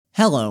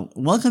Hello,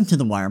 welcome to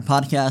the Wire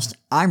Podcast.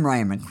 I'm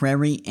Ryan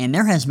McCrary, and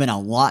there has been a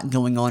lot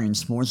going on in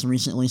sports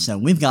recently, so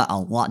we've got a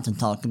lot to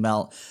talk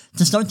about.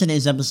 To start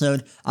today's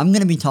episode, I'm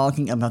going to be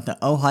talking about the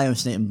Ohio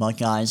State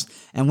Buckeyes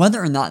and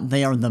whether or not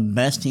they are the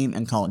best team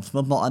in college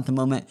football at the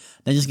moment.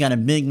 They just got a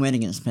big win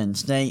against Penn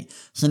State,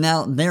 so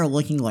now they're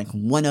looking like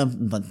one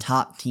of the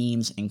top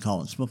teams in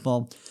college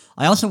football.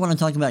 I also want to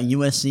talk about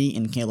USC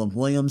and Caleb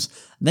Williams.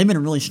 They've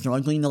been really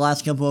struggling the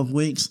last couple of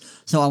weeks,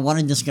 so I want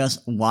to discuss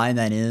why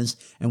that is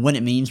and what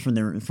it means for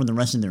the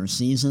rest of their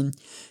season.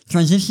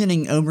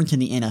 Transitioning over to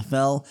the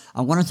NFL, I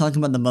want to talk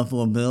about the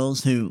Buffalo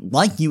Bills, who,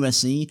 like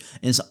USC,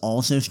 is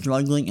also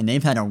struggling, and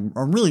they've had a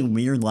really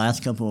weird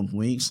last couple of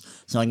weeks,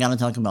 so I got to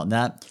talk about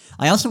that.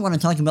 I also want to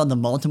talk about the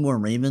Baltimore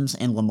Ravens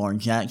and Lamar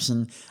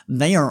Jackson.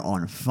 They are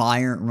on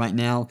fire right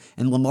now,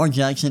 and Lamar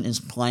Jackson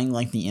is playing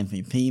like the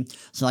MVP,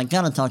 so I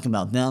got to talk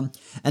about them.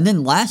 And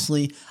then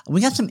lastly,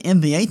 we got some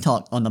NBA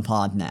talk on the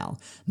pod now.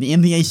 The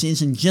NBA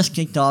season just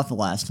kicked off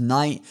last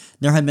night.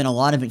 There have been a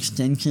lot of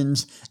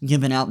extensions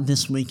given out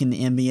this week in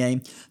the NBA,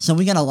 so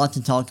we got a lot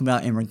to talk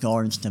about in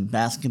regards to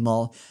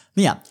basketball.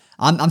 But yeah,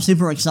 I'm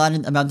super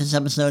excited about this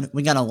episode.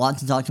 We got a lot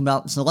to talk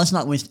about, so let's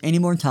not waste any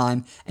more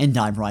time and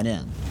dive right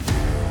in.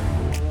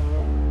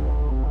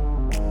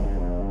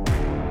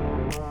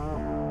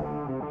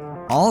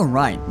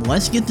 Alright,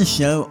 let's get the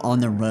show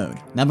on the road.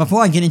 Now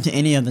before I get into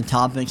any of the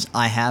topics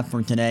I have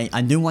for today,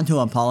 I do want to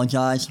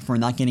apologize for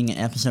not getting an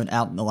episode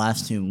out the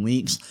last 2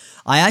 weeks.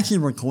 I actually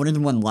recorded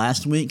one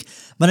last week,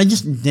 but I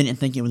just didn't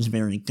think it was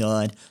very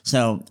good,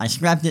 so I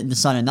scrapped it,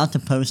 decided not to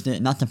post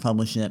it, not to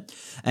publish it,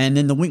 and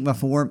then the week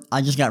before,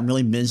 I just got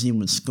really busy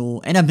with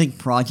school and a big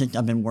project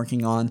I've been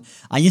working on.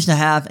 I used to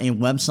have a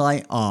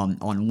website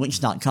on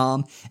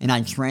Wix.com, and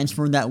I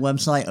transferred that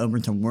website over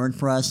to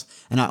WordPress,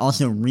 and I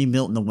also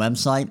rebuilt the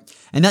website,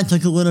 and that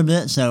took a little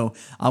bit, so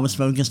I was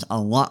focused a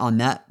lot on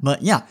that,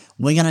 but yeah,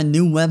 we got a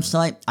new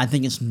website. I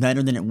think it's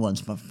better than it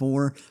was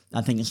before.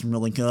 I think it's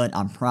really good.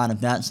 I'm proud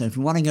of that, so if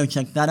you want to go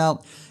check that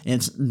out,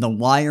 it's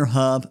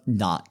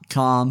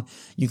thewirehub.com.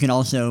 You can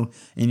also,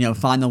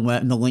 find the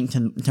link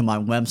to my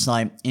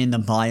website in the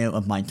bio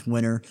of my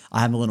Twitter. I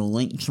have a little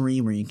link tree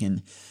where you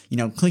can,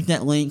 click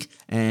that link,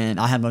 and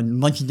I have a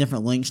bunch of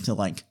different links to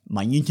like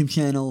my YouTube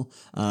channel,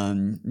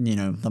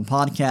 the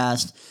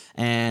podcast,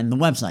 and the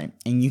website.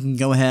 And you can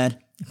go ahead,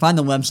 find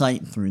the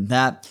website through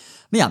that.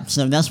 But yeah,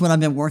 so that's what I've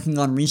been working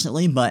on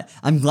recently, but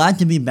I'm glad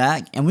to be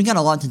back, and we got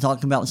a lot to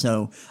talk about,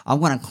 so I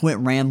want to quit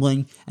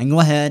rambling and go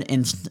ahead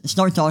and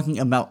start talking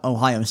about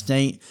Ohio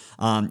State,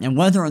 and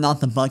whether or not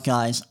the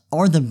Buckeyes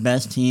are the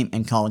best team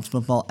in college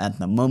football at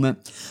the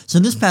moment. So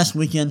this past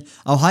weekend,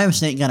 Ohio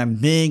State got a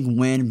big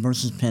win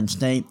versus Penn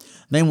State.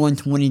 They won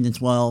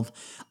 20-12.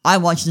 I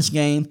watched this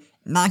game,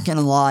 not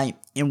gonna lie,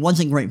 it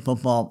wasn't great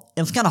football.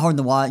 It was kind of hard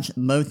to watch.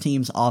 Both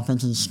teams'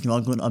 offenses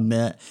struggled a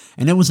bit,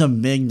 and it was a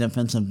big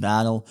defensive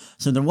battle.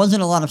 So there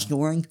wasn't a lot of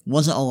scoring,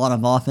 wasn't a lot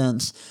of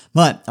offense,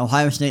 but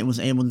Ohio State was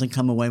able to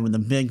come away with a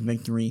big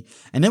victory,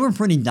 and they were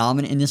pretty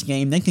dominant in this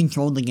game. They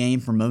controlled the game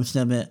for most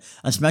of it,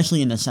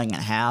 especially in the second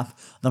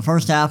half. The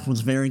first half was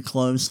very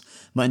close,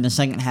 but in the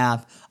second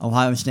half,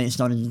 Ohio State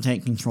started to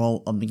take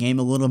control of the game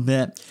a little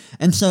bit.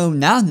 And so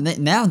now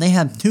they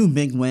have two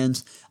big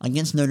wins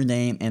against Notre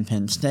Dame and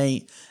Penn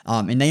State,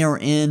 and they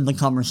are in the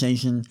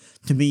conversation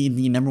to be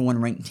the number one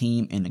ranked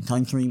team in the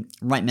country.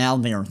 Right now,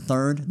 they are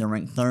third. They're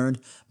ranked third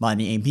by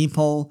the AP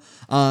poll.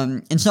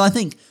 And so I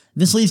think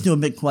this leads to a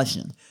big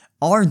question.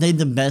 Are they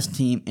the best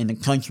team in the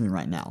country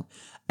right now?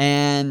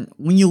 And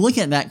when you look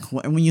at that,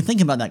 when you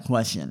think about that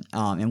question,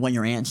 and what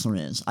your answer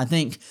is, I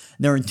think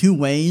there are two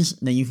ways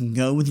that you can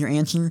go with your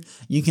answer.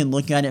 You can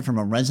look at it from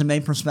a resume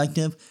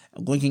perspective,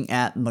 looking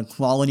at the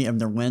quality of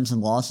their wins and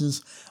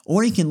losses,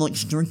 or you can look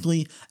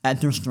strictly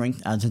at their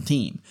strength as a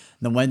team,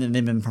 the way that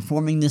they've been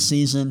performing this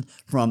season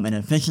from an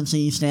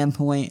efficiency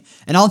standpoint,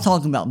 and I'll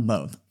talk about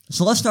both.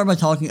 So let's start by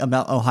talking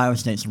about Ohio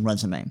State's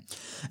resume.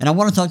 And I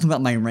want to talk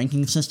about my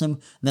ranking system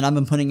that I've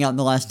been putting out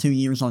the last 2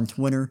 years on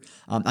Twitter.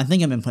 I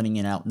think I've been putting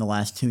it out the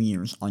last 2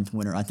 years on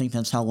Twitter. I think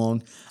that's how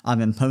long I've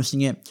been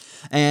posting it.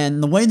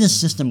 And the way this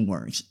system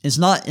works, it's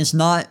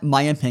not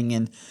my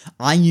opinion.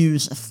 I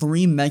use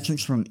 3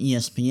 metrics from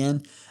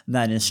ESPN.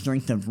 That is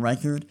strength of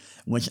record,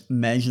 which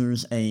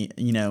measures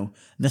the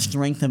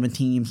strength of a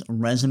team's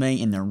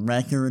resume and their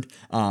record,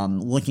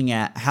 looking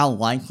at how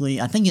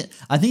likely, I think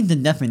the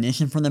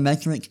definition for the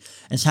metric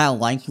is how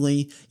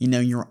likely,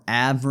 your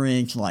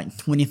average,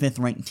 25th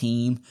ranked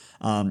team,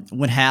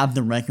 would have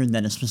the record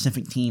that a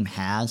specific team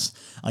has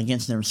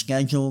against their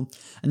schedule.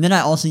 And then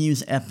I also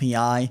use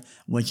FPI,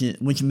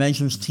 which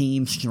measures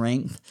team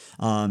strength,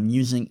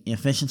 using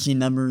efficiency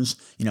numbers,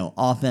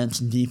 offense,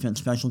 defense,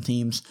 special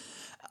teams.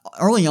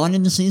 early on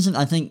in the season,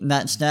 I think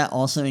that stat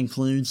also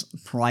includes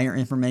prior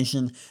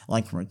information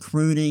like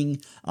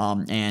recruiting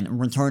and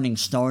returning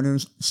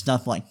starters,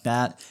 stuff like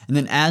that. And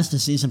then as the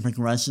season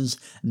progresses,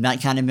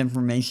 that kind of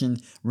information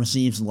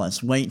receives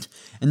less weight.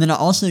 And then I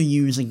also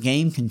use a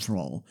game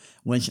control,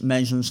 which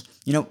measures,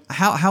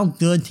 how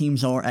good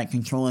teams are at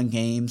controlling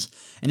games.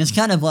 And it's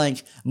kind of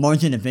like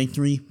margin of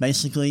victory,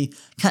 basically.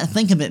 Kind of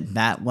think of it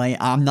that way.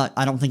 I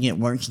don't think it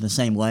works the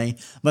same way,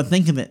 but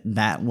think of it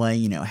that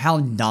way. How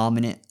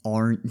dominant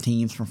are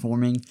teams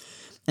performing?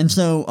 And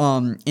so,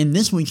 in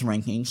this week's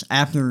rankings,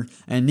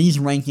 and these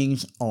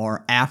rankings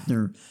are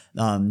after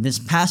this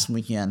past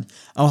weekend,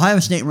 Ohio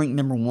State ranked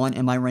number 1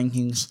 in my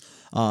rankings.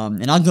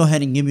 And I'll go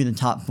ahead and give you the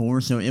top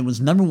 4. So it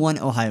was number 1,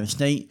 Ohio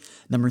State,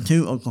 number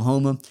 2,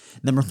 Oklahoma,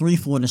 number 3,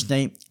 Florida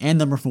State, and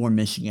number 4,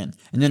 Michigan.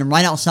 And then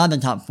right outside the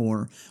top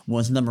 4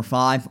 was number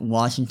 5,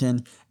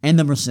 Washington, and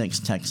number 6,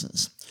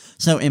 Texas.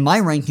 So in my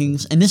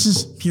rankings, and this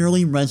is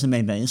purely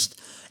resume based,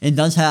 it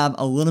does have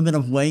a little bit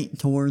of weight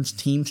towards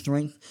team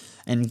strength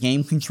and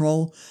game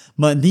control,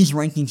 but these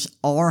rankings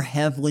are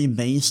heavily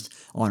based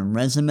on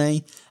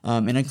resume.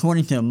 And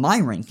according to my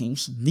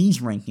rankings, these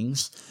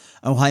rankings,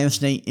 Ohio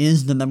State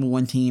is the number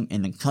 1 team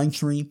in the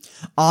country.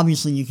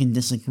 Obviously, you can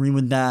disagree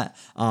with that.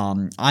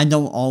 I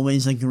don't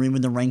always agree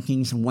with the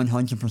rankings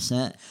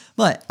 100%,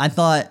 but I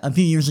thought a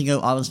few years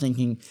ago, I was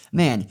thinking,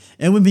 man,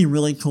 it would be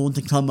really cool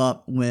to come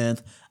up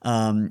with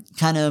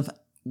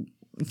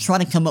try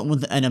to come up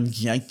with an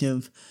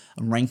objective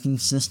ranking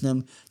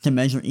system to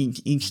measure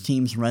each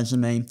team's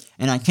resume,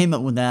 and I came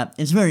up with that.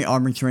 It's very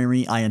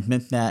arbitrary, I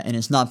admit that, and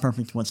it's not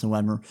perfect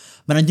whatsoever,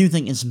 but I do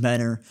think it's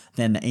better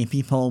than the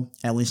AP poll,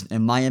 at least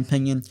in my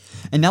opinion.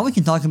 And now we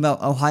can talk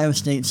about Ohio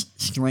State's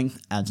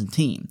strength as a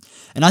team,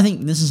 and I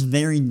think this is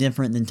very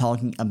different than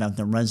talking about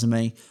their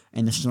resume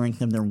and the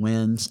strength of their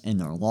wins and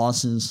their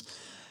losses.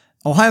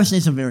 Ohio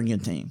State's a very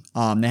good team.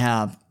 They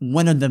have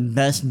one of the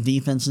best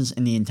defenses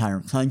in the entire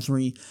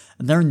country.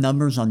 Their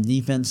numbers on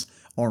defense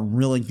are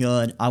really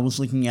good. I was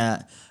looking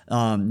at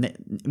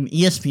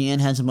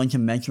ESPN has a bunch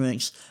of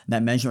metrics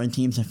that measure a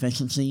team's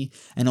efficiency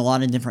in a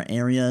lot of different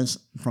areas,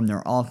 from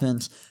their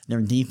offense,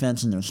 their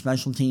defense, and their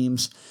special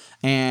teams.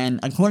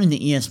 And according to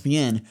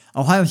ESPN,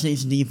 Ohio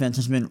State's defense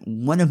has been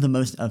one of the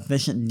most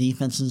efficient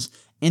defenses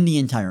in the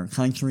entire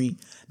country.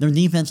 Their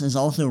defense is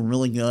also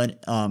really good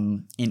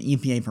in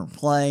EPA per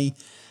play.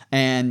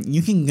 And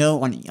you can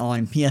go on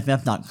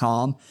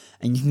PFF.com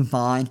and you can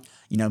find,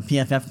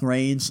 PFF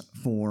grades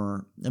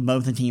for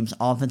both the team's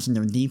offense and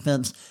their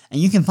defense.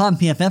 And you can find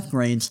PFF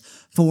grades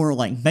for,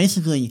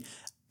 basically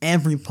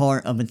every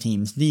part of a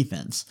team's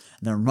defense.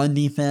 Their run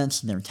defense,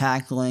 their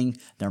tackling,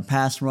 their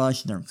pass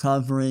rush, their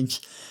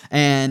coverage.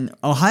 And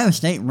Ohio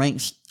State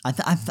ranks, I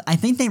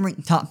think they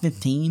rank top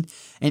 15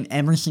 in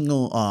every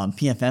single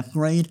PFF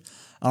grade.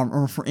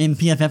 In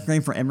PFF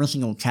grade for every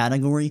single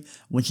category,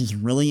 which is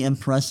really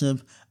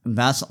impressive.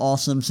 That's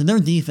awesome. So their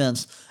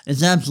defense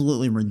is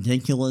absolutely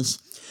ridiculous.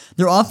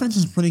 Their offense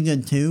is pretty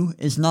good too.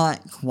 It's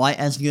not quite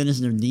as good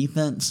as their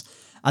defense.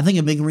 I think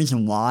a big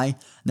reason why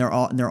their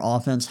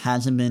offense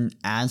hasn't been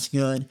as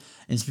good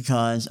is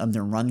because of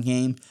their run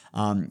game.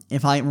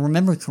 If I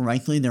remember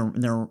correctly,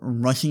 their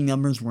rushing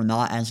numbers were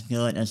not as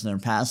good as their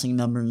passing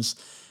numbers.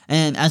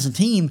 And as a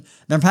team,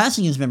 their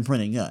passing has been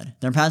pretty good.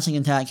 Their passing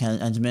attack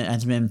has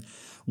been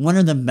one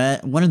of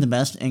the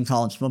best in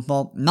college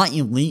football. Not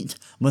elite,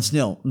 but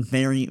still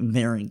very,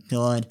 very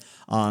good.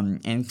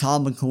 And Kyle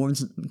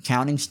McCord's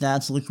counting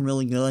stats look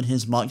really good.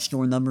 His box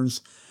score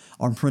numbers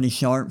are pretty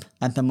sharp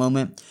at the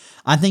moment.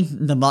 I think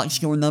the box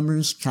score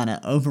numbers kind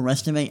of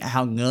overestimate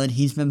how good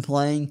he's been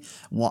playing.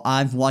 Well,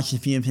 I've watched a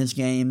few of his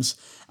games,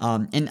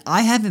 and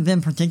I haven't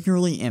been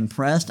particularly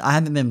impressed. I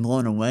haven't been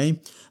blown away,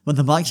 but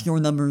the box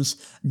score numbers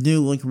do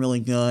look really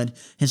good.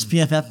 His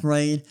PFF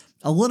grade,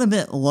 a little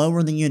bit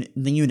lower than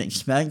you'd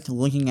expect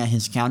looking at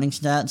his counting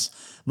stats,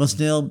 but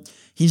still,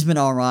 he's been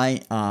all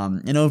right.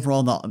 And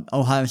overall, the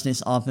Ohio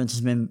State's offense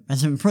has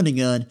been pretty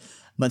good,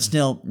 but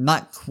still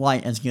not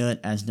quite as good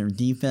as their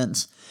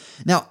defense.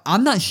 Now,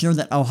 I'm not sure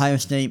that Ohio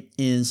State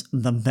is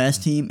the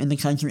best team in the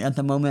country at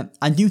the moment.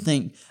 I do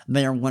think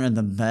they are one of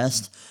the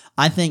best.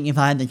 I think if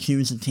I had to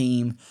choose a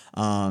team,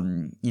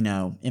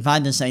 if I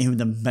had to say who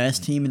the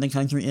best team in the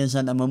country is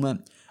at the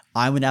moment,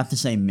 I would have to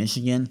say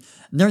Michigan.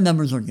 Their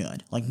numbers are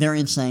good. They're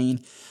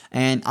insane.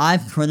 And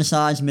I've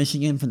criticized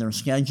Michigan for their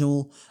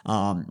schedule.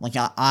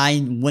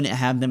 I wouldn't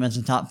have them as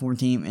a top 4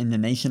 team in the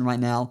nation right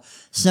now,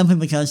 simply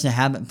because they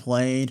haven't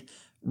played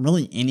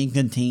really any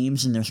good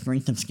teams, and their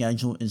strength of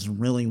schedule is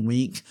really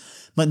weak.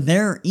 But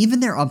even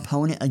their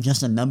opponent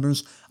adjusted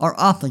numbers are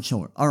off the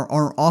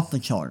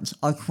charts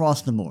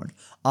across the board,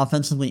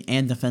 offensively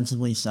and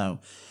defensively. So,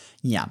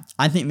 yeah,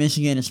 I think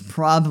Michigan is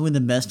probably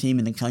the best team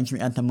in the country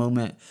at the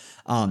moment.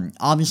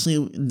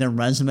 Obviously, their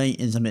resume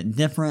is a bit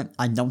different.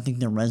 I don't think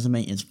their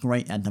resume is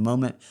great at the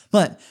moment,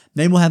 but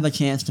they will have a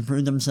chance to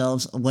prove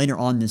themselves later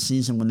on this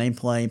season when they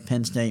play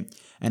Penn State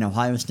and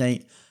Ohio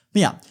State. But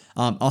yeah,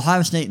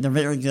 Ohio State, they're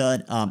very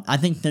good. I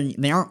think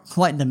they aren't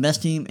quite the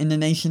best team in the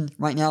nation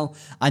right now.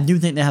 I do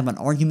think they have an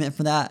argument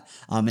for that,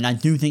 and I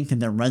do think that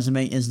their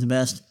resume is the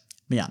best.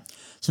 But yeah,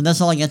 so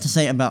that's all I got to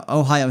say about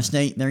Ohio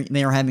State.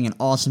 They are having an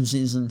awesome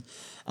season,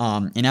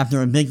 and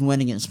after a big win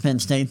against Penn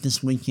State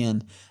this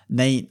weekend,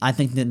 I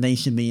think that they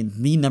should be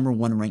the number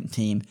one ranked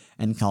team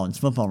in college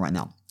football right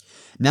now.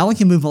 Now we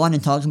can move on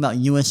and talk about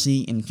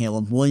USC and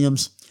Caleb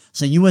Williams.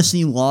 So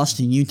USC lost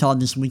to Utah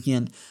this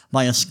weekend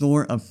by a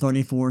score of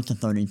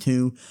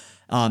 34-32.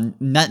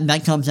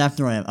 That comes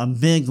after a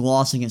big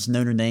loss against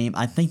Notre Dame.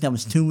 I think that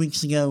was 2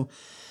 weeks ago.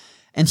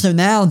 And so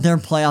now their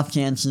playoff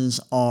chances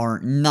are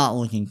not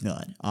looking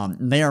good.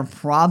 They are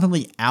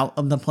probably out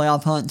of the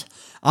playoff hunt.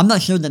 I'm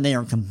not sure that they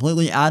are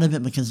completely out of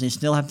it because they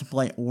still have to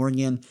play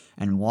Oregon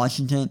and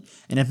Washington.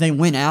 And if they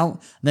win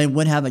out, they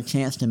would have a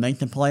chance to make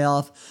the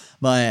playoff.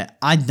 But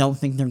I don't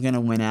think they're going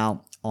to win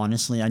out.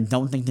 Honestly, I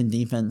don't think the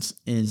defense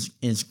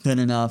is good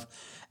enough.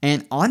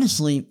 And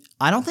honestly,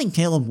 I don't think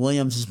Caleb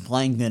Williams is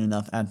playing good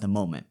enough at the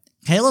moment.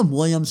 Caleb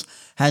Williams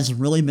has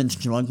really been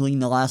struggling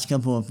the last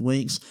couple of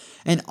weeks.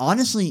 And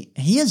honestly,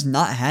 he has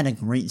not had a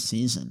great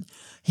season.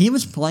 He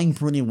was playing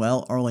pretty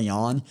well early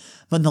on,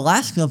 but the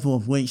last couple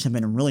of weeks have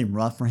been really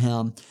rough for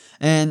him.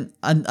 And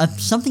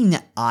something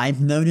that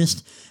I've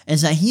noticed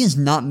is that he is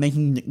not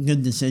making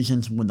good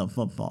decisions with the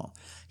football.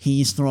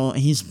 He's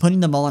putting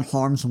the ball in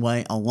harm's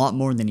way a lot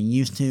more than he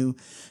used to.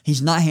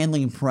 He's not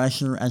handling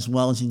pressure as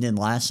well as he did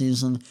last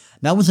season.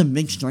 That was a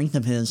big strength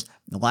of his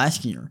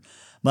last year.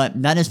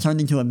 But that has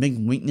turned into a big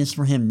weakness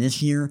for him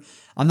this year.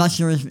 I'm not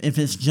sure if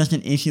it's just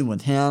an issue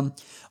with him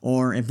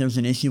or if there's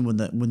an issue with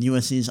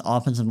USC's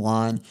offensive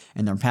line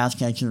and their pass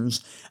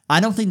catchers.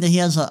 I don't think that he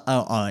has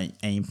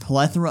a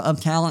plethora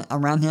of talent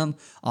around him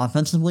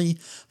offensively,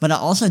 but I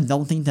also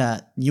don't think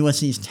that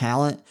USC's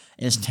talent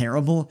is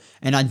terrible,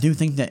 and I do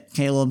think that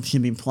Caleb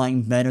should be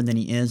playing better than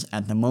he is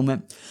at the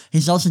moment.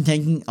 He's also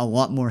taking a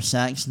lot more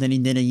sacks than he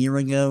did a year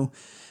ago,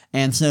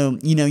 and so,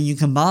 you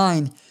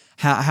combine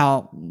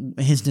how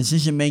his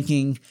decision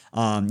making,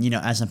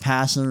 as a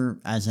passer,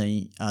 as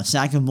a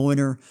sack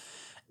avoider,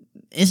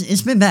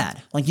 it's been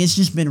bad. Like, it's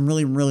just been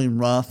really, really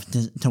rough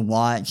to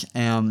watch.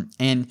 And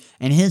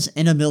his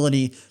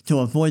inability to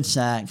avoid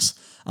sacks,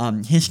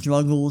 his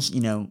struggles,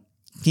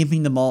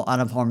 keeping the ball out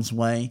of harm's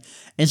way,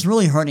 it's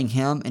really hurting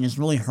him and it's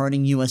really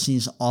hurting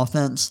USC's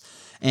offense.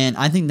 And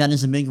I think that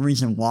is a big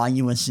reason why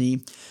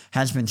USC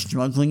has been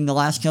struggling the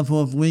last couple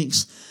of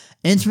weeks.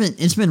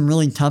 It's been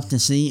really tough to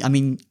see. I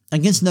mean,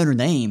 against Notre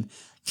Dame,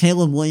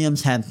 Caleb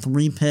Williams had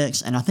 3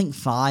 picks and I think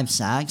 5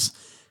 sacks,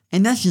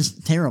 and that's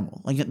just terrible.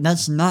 Like,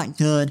 that's not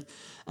good.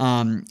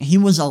 He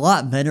was a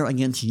lot better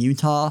against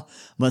Utah,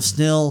 but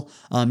still,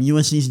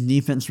 USC's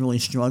defense really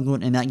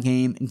struggled in that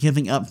game,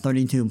 giving up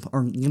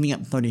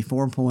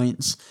 34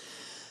 points.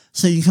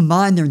 So you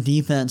combine their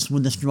defense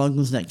with the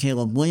struggles that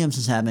Caleb Williams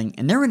is having,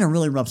 and they're in a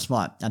really rough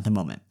spot at the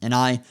moment. And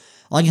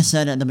like I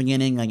said at the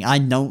beginning, I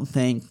don't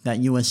think that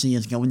USC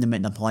is going to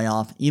make the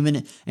playoff.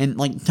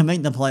 To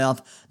make the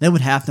playoff, they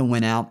would have to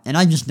win out, and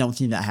I just don't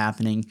see that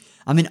happening.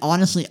 I mean,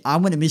 honestly, I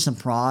wouldn't be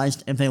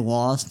surprised if they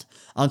lost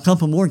a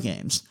couple more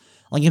games.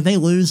 Like, if they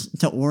lose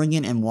to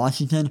Oregon and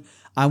Washington,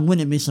 I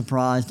wouldn't be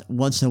surprised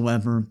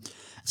whatsoever.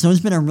 So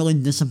it's been a really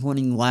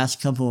disappointing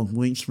last couple of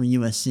weeks for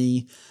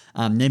USC.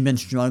 They've been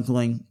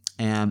struggling.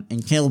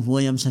 And Caleb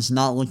Williams has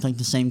not looked like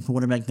the same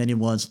quarterback that he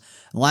was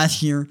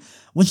last year,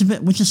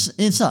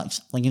 it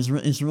sucks. Like,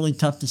 it's really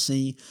tough to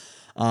see.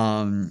 We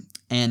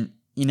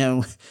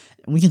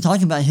can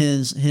talk about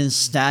his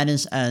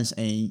status as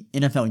a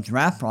NFL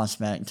draft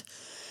prospect.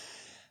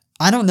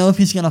 I don't know if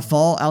he's gonna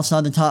fall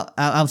outside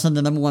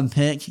the number 1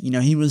 pick.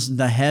 He was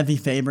the heavy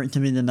favorite to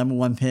be the number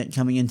 1 pick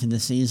coming into the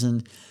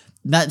season.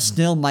 That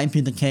still might be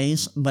the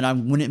case, but I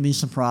wouldn't be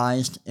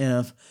surprised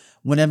if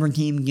whatever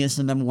team gets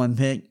the number 1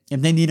 pick,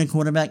 if they need a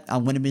quarterback, I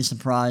wouldn't be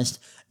surprised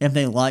if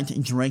they liked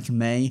Drake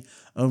May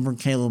over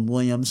Caleb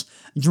Williams.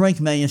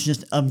 Drake May is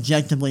just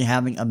objectively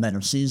having a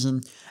better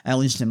season, at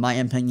least in my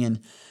opinion.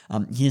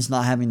 He is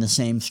not having the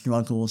same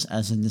struggles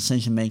as a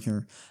decision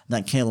maker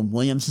that Caleb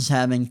Williams is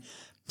having.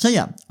 So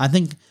yeah, I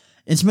think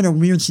it's been a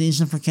weird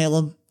season for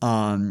Caleb.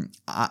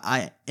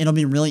 It'll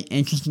be really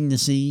interesting to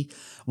see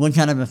what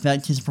kind of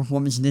effect his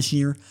performance this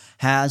year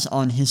has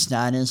on his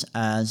status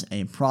as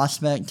a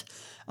prospect.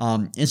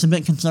 It's a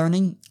bit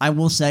concerning. I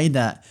will say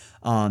that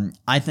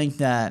I think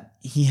that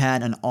he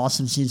had an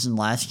awesome season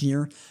last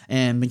year,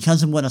 and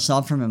because of what I saw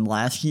from him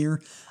last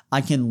year,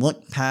 I can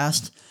look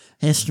past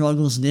his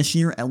struggles this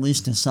year, at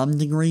least to some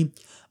degree.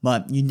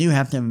 But you do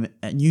have to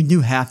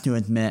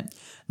admit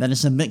that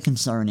it's a bit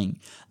concerning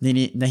that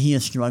he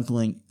is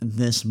struggling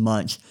this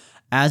much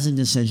as a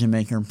decision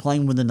maker,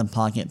 playing within the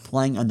pocket,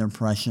 playing under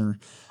pressure,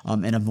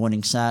 and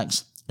avoiding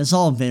sacks. It's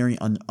all very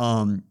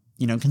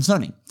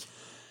concerning.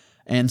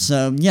 And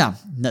so, yeah,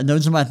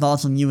 those are my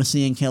thoughts on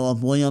USC and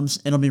Caleb Williams.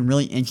 It'll be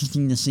really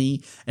interesting to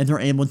see if they're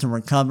able to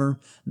recover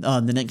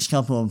the next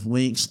couple of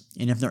weeks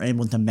and if they're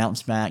able to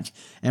bounce back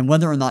and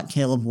whether or not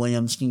Caleb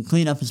Williams can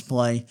clean up his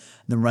play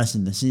the rest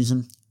of the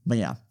season. But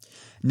yeah,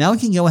 Now we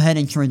can go ahead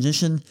and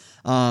transition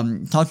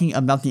talking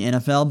about the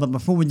NFL, but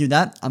before we do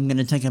that, I'm going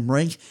to take a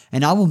break,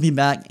 and I will be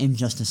back in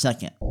just a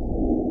second.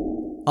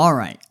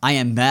 Alright, I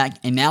am back,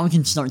 and now we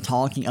can start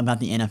talking about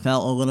the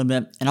NFL a little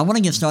bit, and I want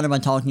to get started by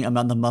talking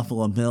about the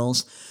Buffalo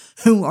Bills,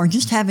 who are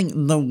just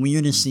having the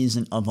weirdest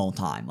season of all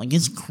time. Like,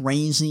 it's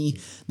crazy,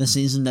 the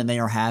season that they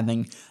are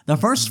having. The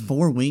first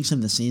 4 weeks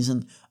of the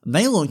season,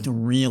 they looked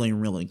really,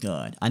 really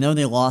good. I know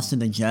they lost to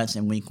the Jets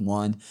in week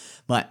 1,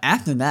 but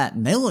after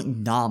that, they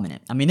looked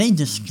dominant. I mean, they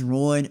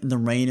destroyed the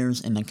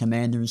Raiders and the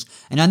Commanders,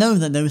 and I know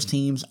that those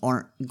teams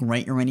aren't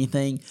great or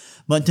anything,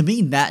 but to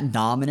be that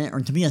dominant,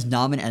 or to be as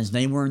dominant as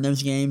they were in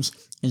those games,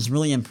 is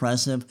really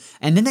impressive.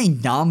 And then they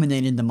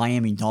dominated the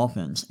Miami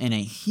Dolphins in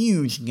a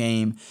huge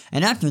game,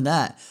 and after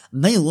that,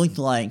 they looked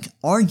like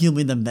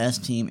arguably the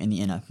best team in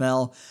the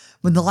NFL.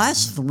 But the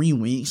last 3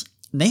 weeks,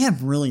 they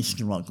have really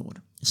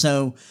struggled.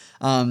 So,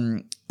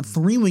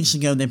 3 weeks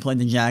ago, they played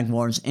the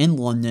Jaguars in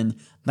London.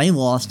 They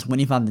lost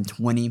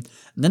 25-20.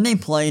 Then they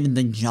played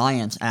the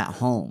Giants at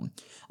home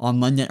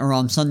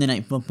on Sunday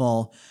Night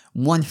Football,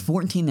 won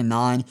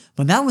 14-9,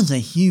 but that was a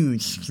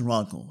huge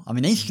struggle. I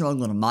mean, they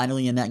struggled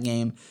mightily in that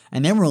game,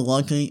 and they were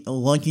lucky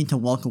to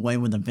walk away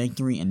with a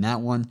victory in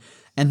that one.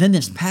 And then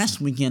this past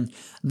weekend,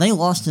 they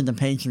lost to the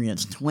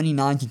Patriots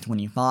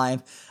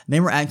 29-25. They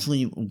were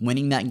actually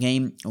winning that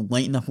game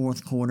late in the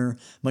fourth quarter,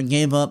 but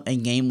gave up a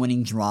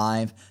game-winning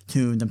drive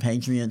to the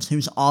Patriots,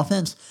 whose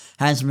offense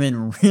has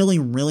been really,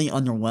 really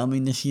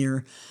underwhelming this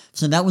year.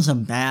 So that was a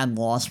bad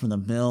loss for the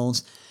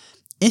Bills.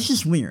 It's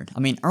just weird. I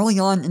mean, early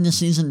on in the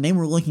season, they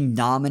were looking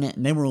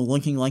dominant. They were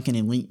looking like an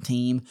elite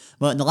team.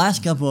 But in the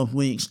last couple of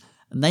weeks,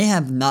 they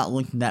have not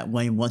looked that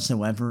way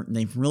whatsoever.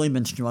 They've really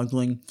been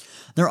struggling.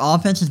 Their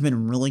offense has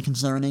been really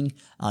concerning.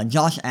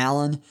 Josh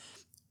Allen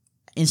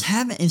is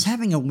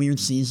having a weird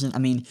season. I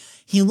mean,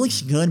 he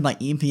looks good by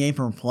EPA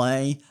per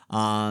play,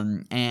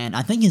 and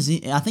I think his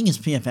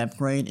PFF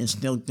grade is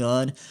still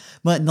good.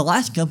 But in the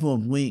last couple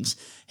of weeks,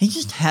 he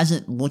just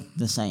hasn't looked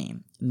the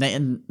same.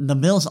 The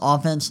Bills'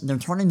 offense, they're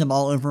turning the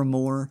ball over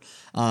more.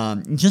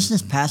 Just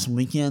this past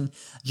weekend,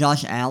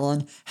 Josh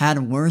Allen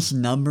had worse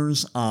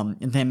numbers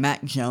than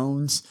Mac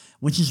Jones,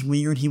 which is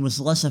weird. He was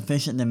less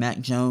efficient than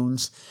Mac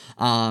Jones.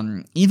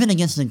 Even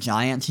against the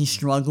Giants, he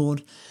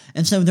struggled.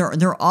 And so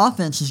their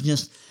offense is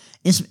just,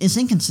 it's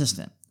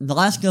inconsistent. The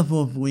last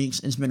couple of weeks,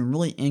 it's been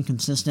really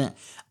inconsistent.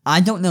 I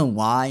don't know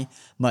why,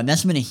 but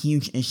that's been a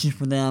huge issue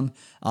for them.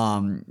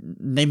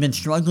 They've been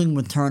struggling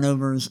with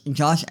turnovers.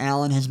 Josh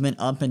Allen has been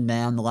up and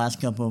down the last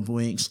couple of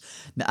weeks.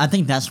 I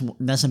think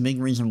that's a big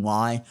reason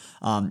why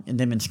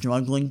they've been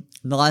struggling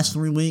the last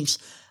 3 weeks.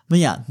 But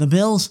yeah, the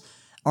Bills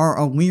are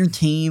a weird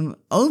team.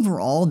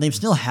 Overall, they've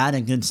still had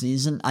a good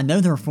season. I know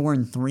they're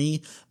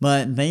 4-3,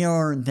 but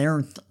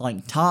they're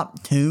like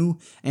top 2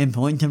 in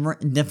point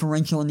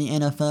differential in the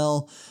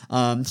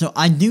NFL. So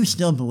I do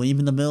still believe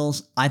in the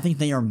Bills. I think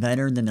they are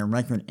better than their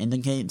record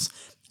indicates.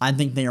 I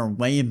think they are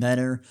way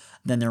better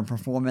than their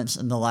performance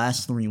in the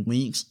last 3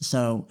 weeks.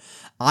 So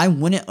I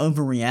wouldn't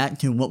overreact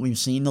to what we've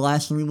seen the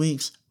last 3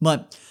 weeks,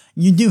 but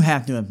you do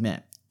have to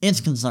admit, it's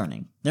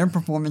concerning. Their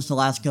performance the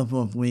last couple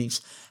of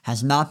weeks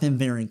has not been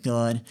very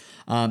good,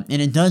 and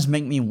it does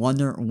make me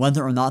wonder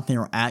whether or not they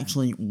are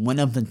actually one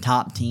of the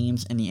top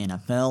teams in the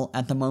NFL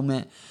at the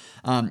moment.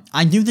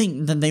 I do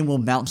think that they will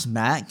bounce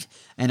back,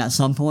 and at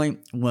some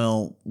point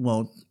will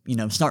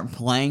start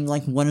playing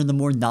like one of the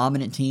more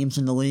dominant teams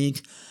in the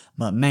league.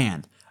 But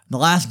man, the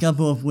last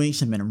couple of weeks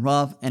have been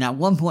rough, and at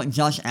one point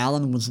Josh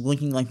Allen was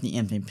looking like the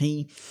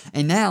MVP,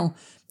 and now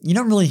you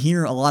don't really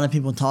hear a lot of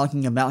people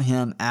talking about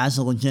him as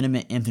a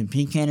legitimate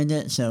MVP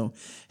candidate, so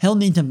he'll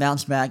need to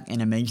bounce back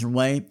in a major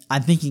way. I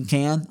think he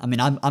can. I mean,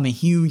 I'm a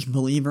huge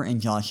believer in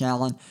Josh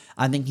Allen.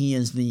 I think he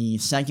is the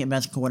second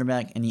best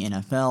quarterback in the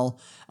NFL,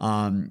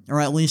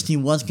 or at least he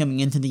was coming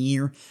into the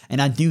year,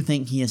 and I do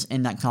think he is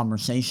in that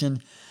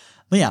conversation.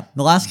 But yeah,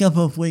 the last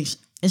couple of weeks,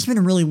 it's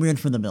been really weird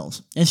for the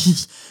Bills. It's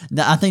just,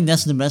 I think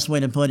that's the best way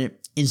to put it.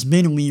 It's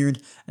been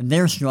weird.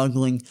 They're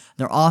struggling.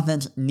 Their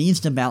offense needs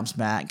to bounce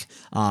back.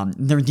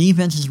 Their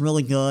defense is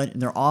really good.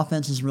 Their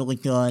offense is really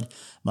good.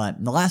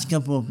 But the last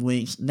couple of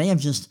weeks, they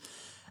just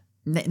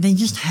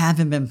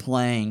haven't been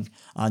playing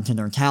to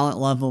their talent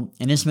level,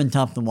 and it's been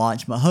tough to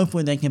watch. But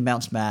hopefully they can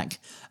bounce back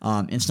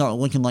and start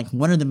looking like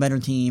one of the better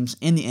teams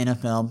in the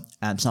NFL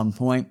at some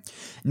point.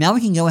 Now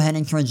we can go ahead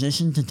and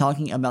transition to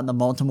talking about the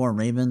Baltimore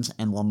Ravens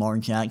and Lamar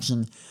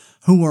Jackson,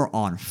 who are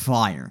on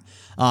fire.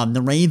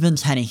 The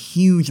Ravens had a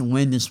huge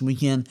win this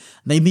weekend.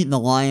 They beat the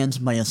Lions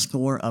by a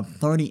score of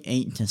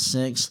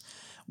 38-6,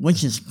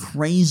 which is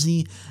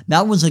crazy.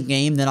 That was a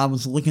game that I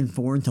was looking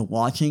forward to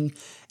watching,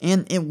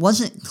 and it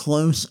wasn't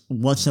close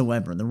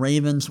whatsoever. The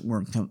Ravens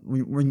were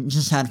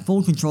just had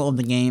full control of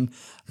the game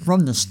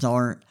from the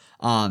start,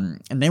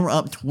 and they were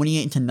up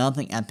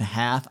 28-0 at the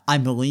half, I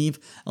believe.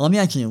 Let me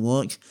actually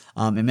look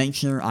and make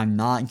sure I'm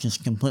not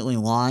just completely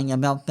lying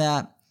about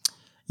that.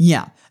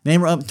 Yeah, they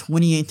were up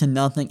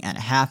 28-0 at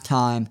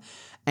halftime,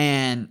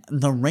 And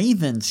the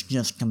Ravens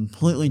just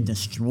completely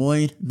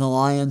destroyed the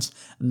Lions.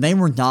 They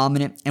were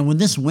dominant. And with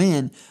this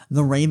win,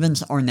 the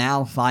Ravens are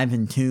now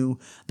 5-2.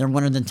 They're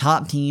one of the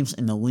top teams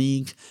in the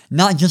league,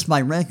 not just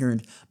by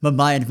record, but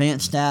by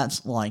advanced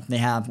stats. Like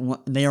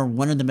they are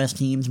one of the best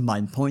teams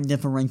by point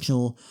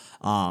differential.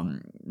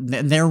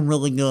 They're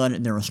really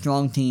good. They're a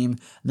strong team.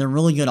 They're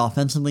really good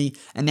offensively,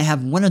 and they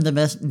have one of the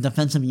best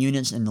defensive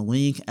units in the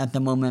league at the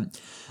moment.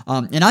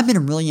 And I've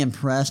been really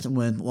impressed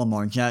with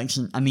Lamar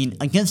Jackson. I mean,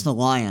 against the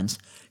Lions,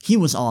 he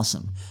was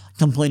awesome,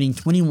 completing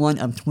 21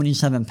 of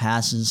 27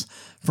 passes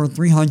for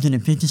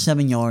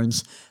 357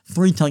 yards,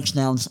 3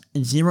 touchdowns,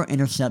 0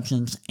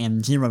 interceptions,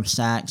 and 0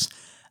 sacks.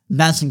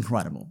 That's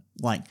incredible.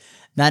 Like,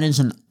 that is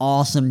an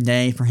awesome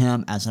day for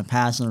him as a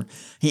passer.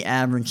 He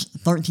averaged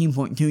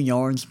 13.2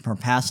 yards per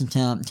pass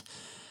attempt,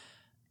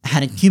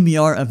 had a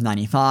QBR of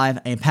 95,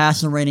 a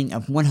passer rating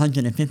of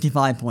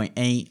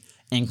 155.8.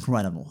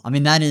 Incredible. I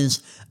mean, that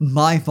is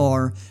by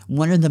far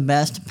one of the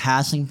best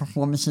passing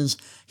performances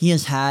he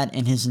has had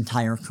in his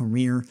entire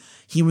career.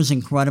 He was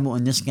incredible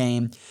in this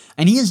game,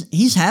 and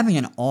he's having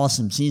an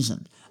awesome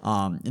season.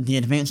 The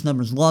advanced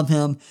numbers love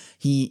him.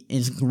 He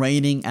is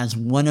grading as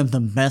one of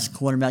the best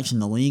quarterbacks in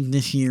the league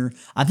this year.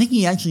 I think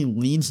he actually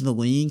leads the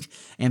league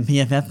in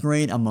PFF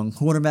grade among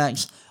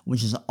quarterbacks,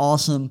 which is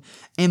awesome.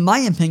 In my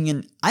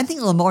opinion, I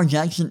think Lamar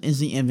Jackson is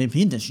the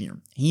MVP this year.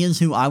 He is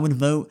who I would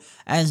vote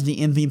as the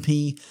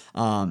MVP.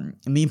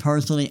 Me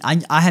personally,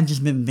 I have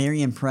just been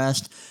very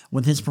impressed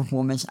with his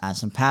performance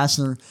as a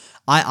passer.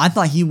 I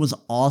thought he was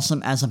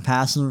awesome as a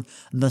passer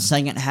the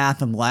second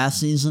half of last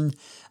season.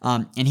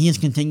 And he has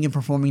continued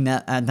performing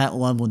at that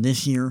level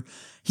this year.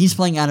 He's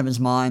playing out of his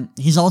mind.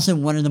 He's also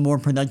one of the more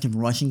productive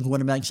rushing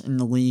quarterbacks in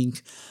the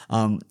league,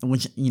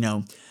 which,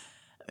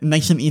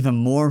 makes him even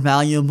more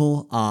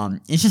valuable.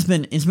 It's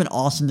been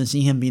awesome to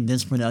see him be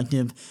this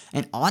productive.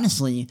 And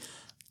honestly,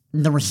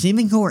 the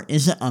receiving core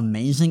isn't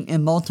amazing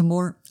in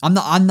Baltimore. I'm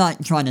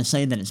not trying to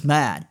say that it's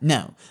bad.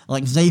 No.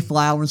 Like, Zay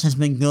Flowers has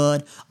been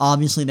good.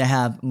 Obviously, they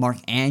have Mark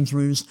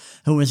Andrews,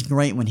 who is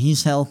great when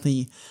he's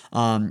healthy.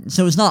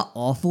 So it's not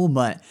awful,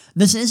 but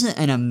this isn't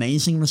an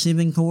amazing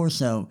receiving core,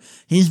 so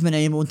he's been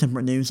able to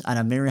produce at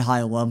a very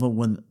high level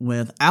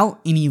without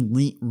an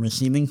elite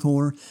receiving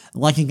core,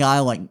 like a guy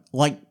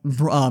like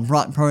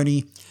Brock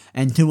Purdy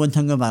and Tua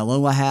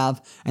Tagovailoa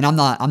have. And I'm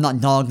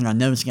not dogging on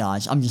those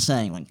guys. I'm just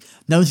saying, like,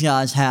 those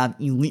guys have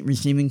elite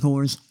receiving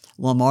cores.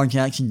 Lamar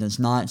Jackson does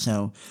not,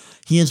 so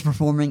he is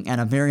performing at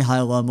a very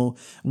high level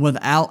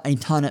without a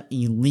ton of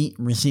elite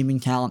receiving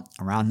talent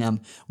around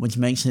him, which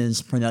makes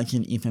his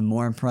production even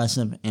more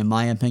impressive, in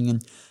my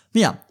opinion. But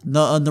yeah,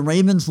 the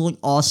Ravens look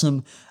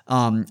awesome.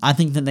 I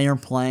think that they are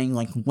playing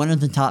like one of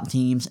the top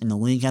teams in the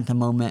league at the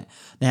moment.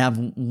 They have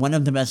one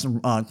of the best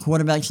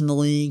quarterbacks in the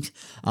league.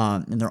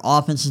 And their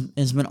offense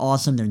has been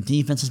awesome. Their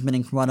defense has been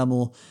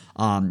incredible.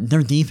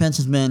 Their defense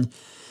has been...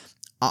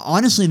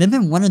 honestly, they've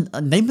been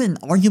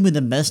arguably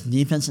the best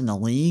defense in the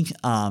league.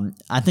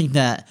 I think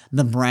that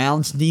the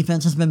Browns'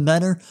 defense has been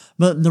better,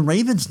 but the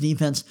Ravens'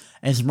 defense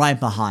is right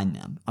behind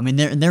them. I mean,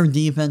 their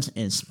defense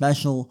is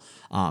special.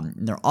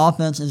 Their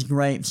offense is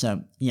great.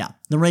 So yeah,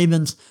 the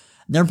Ravens,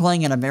 they're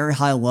playing at a very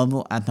high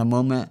level at the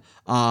moment.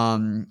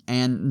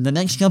 And the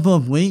next couple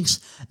of weeks,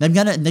 they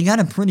got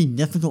a pretty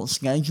difficult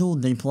schedule.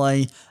 They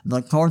play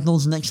the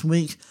Cardinals next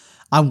week.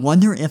 I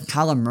wonder if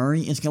Kyler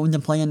Murray is going to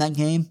play in that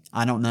game.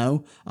 I don't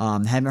know.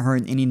 Haven't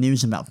heard any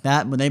news about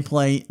that. But they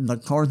play the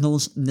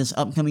Cardinals this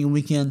upcoming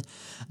weekend.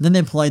 Then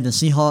they play the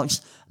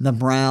Seahawks, the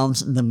Browns,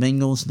 the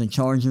Bengals, the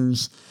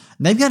Chargers.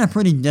 They've got a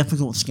pretty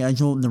difficult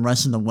schedule the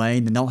rest of the way.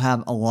 They don't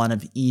have a lot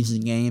of easy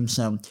games.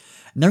 So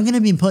they're going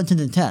to be put to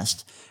the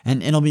test.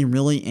 And it'll be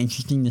really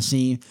interesting to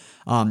see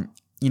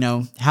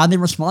how they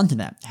respond to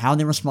that. How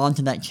they respond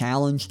to that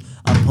challenge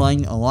of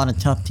playing a lot of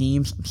tough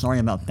teams. I'm sorry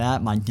about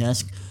that. My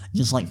desk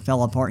just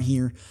fell apart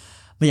here.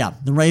 But yeah,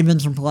 the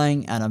Ravens are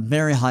playing at a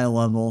very high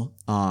level,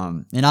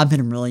 and I've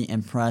been really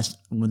impressed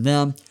with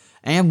them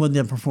and with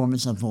the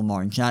performance of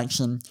Lamar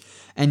Jackson.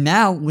 And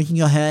now we can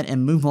go ahead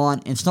and move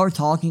on and start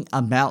talking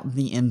about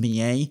the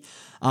NBA.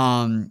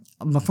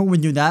 Before we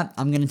do that,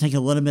 I'm going to take a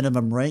little bit of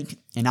a break,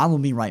 and I will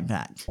be right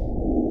back.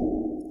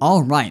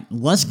 All right,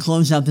 let's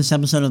close out this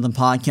episode of the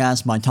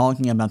podcast by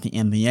talking about the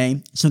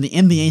NBA. So the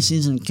NBA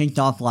season kicked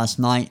off last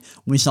night.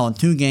 We saw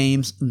 2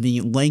 games.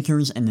 The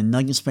Lakers and the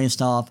Nuggets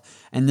faced off,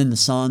 and then the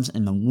Suns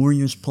and the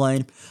Warriors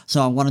played.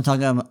 So I want to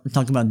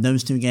talk about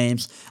those 2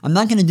 games. I'm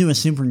not going to do a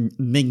super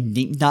big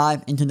deep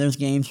dive into those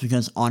games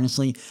because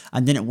honestly, I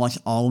didn't watch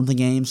all of the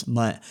games,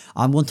 but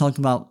I will talk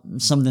about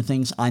some of the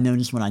things I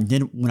noticed when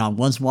I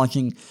was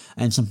watching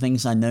and some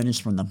things I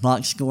noticed from the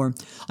box score.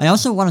 I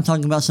also want to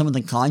talk about some of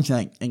the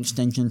contract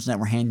extensions extensions that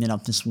were handed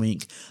out this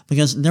week,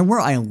 because there were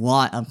a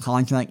lot of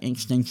contract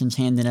extensions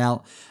handed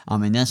out,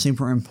 and that's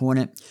super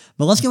important.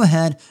 But let's go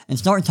ahead and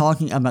start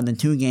talking about the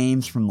two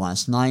games from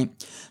last night.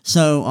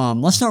 So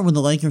let's start with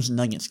the Lakers and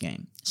Nuggets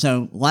game.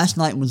 So last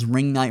night was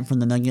ring night for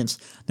the Nuggets.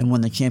 They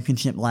won the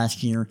championship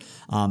last year,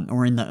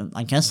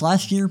 last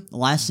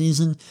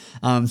season.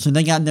 So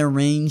they got their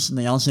rings.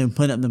 They also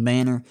put up the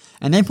banner,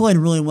 and they played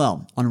really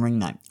well on ring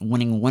night,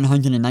 winning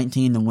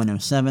 119 to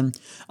 107.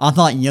 I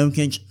thought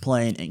Jokic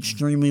played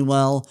extremely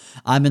well.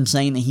 I've been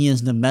saying that he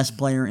is the best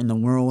player in the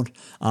world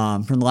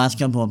for the last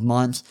couple of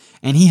months,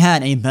 and he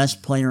had a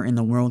best player in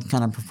the world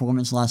kind of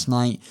performance last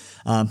night,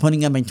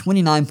 putting up a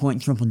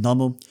 29-point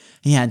triple-double.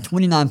 He had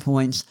 29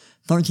 points,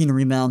 13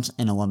 rebounds,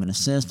 and 11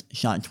 assists,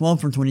 shot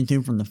 12 for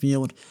 22 from the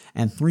field,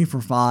 and 3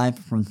 for 5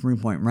 from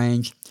three-point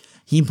range.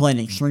 He played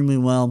extremely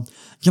well.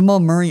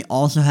 Jamal Murray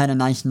also had a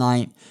nice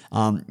night.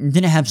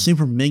 Didn't have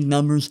super big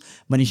numbers,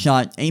 but he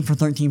shot 8 for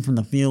 13 from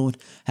the field,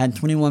 had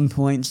 21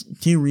 points,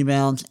 2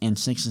 rebounds, and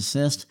 6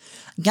 assists.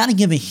 Gotta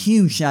give a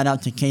huge shout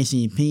out to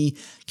KCP,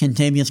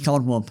 Kentavious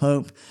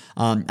Caldwell-Pope.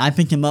 I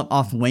picked him up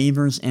off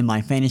waivers in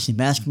my fantasy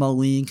basketball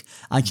league.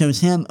 I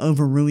chose him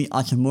over Rui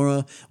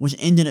Hachimura, which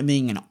ended up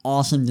being an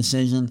awesome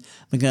decision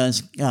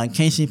because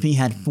KCP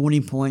had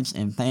 40 points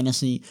in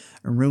fantasy.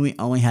 Rui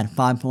only had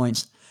 5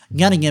 points.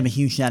 Gotta give a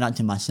huge shout out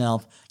to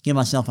myself. Give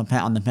myself a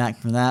pat on the back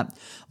for that.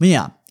 But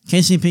yeah,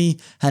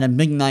 KCP had a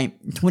big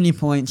night, 20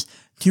 points,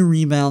 2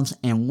 rebounds,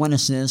 and 1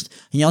 assist.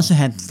 He also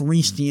had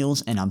 3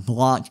 steals and a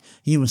block.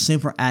 He was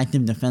super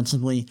active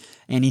defensively,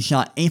 and he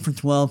shot 8 for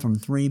 12 from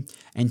 3,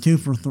 and 8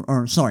 for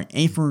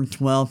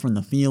 12 from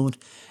the field,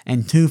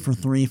 and 2 for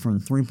 3 from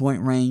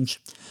three-point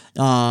range.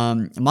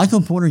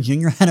 Michael Porter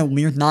Jr. had a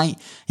weird night.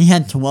 He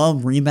had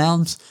 12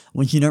 rebounds,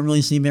 which you don't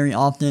really see very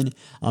often.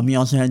 He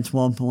also had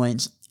 12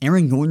 points.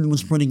 Aaron Gordon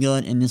was pretty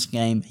good in this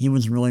game. He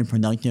was really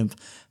productive.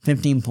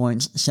 15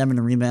 points, 7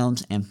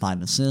 rebounds, and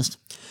 5 assists.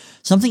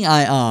 Something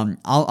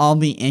I'll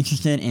be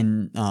interested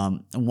in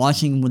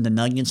watching with the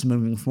Nuggets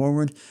moving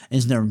forward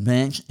is their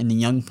bench and the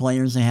young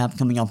players they have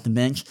coming off the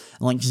bench,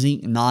 like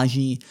Zeke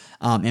Naji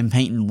and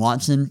Peyton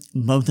Watson.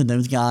 Both of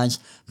those guys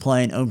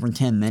played over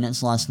 10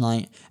 minutes last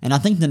night, and I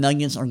think the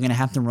Nuggets are going to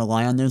have to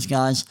rely on those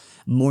guys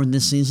more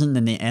this season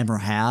than they ever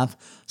have,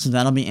 so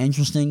that'll be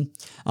interesting.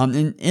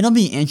 And it'll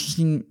be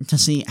interesting to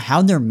see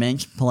how their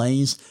bench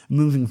plays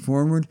moving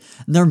forward.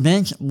 Their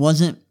bench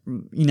wasn't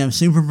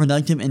super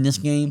productive in this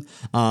game.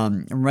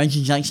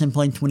 Reggie Jackson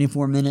played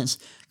 24 minutes.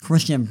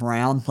 Christian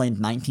Brown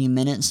played 19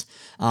 minutes.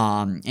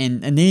 And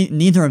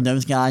neither of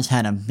those guys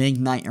had a big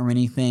night or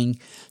anything.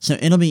 So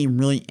it'll be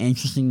really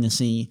interesting to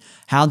see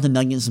how the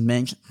Nuggets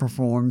bench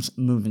performs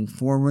moving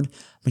forward,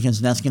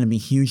 because that's going to be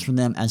huge for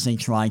them as they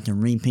try to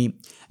repeat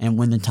and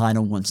win the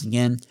title once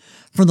again.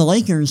 For the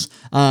Lakers,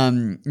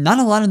 not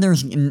a lot of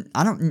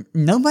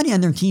nobody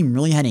on their team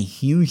really had a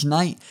huge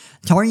night.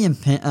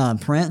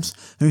 Taurean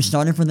Prince, who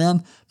started for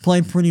them,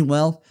 played pretty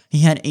well. He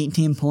had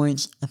 18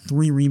 points,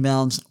 3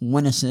 rebounds,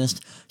 1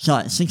 assist,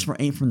 shot 6 for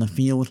 8 from the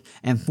field,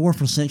 and 4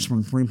 for 6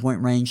 from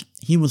three-point range.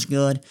 He was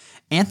good.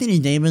 Anthony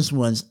Davis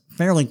was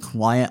fairly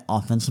quiet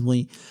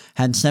offensively,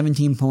 had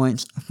 17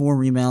 points, 4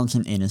 rebounds,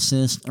 and 8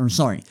 assists.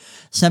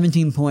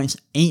 17 points,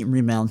 8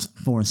 rebounds,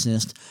 4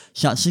 assists,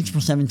 shot 6 for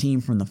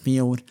 17 from the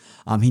field.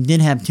 He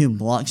did have 2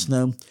 blocks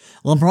though.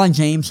 LeBron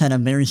James had a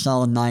very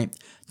solid night,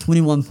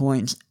 21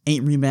 points,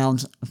 8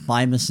 rebounds,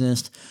 5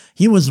 assists.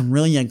 He was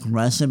really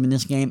aggressive in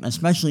this game,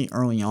 especially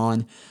early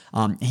on.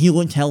 He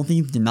looked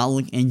healthy, did not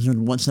look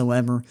injured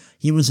whatsoever.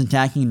 He was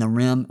attacking the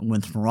rim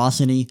with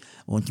ferocity,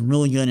 looked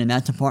really good in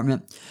that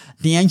department.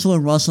 D'Angelo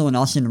Russell and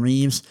Austin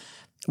Reeves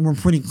were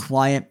pretty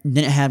quiet,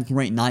 didn't have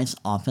great nights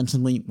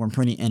offensively, were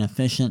pretty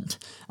inefficient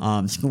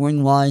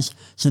scoring-wise,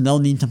 so they'll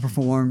need to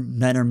perform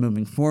better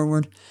moving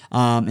forward.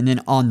 And then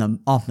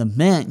off the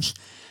bench,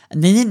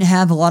 they didn't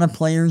have a lot of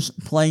players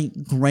play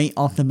great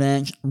off the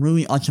bench.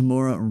 Rui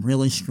Hachimura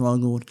really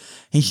struggled.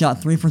 He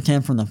shot 3 for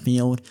 10 from the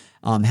field,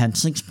 had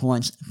 6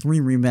 points,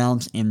 3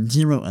 rebounds, and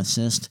 0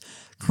 assists.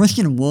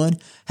 Christian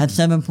Wood had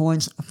 7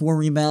 points, 4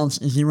 rebounds,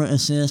 0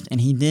 assists,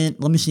 and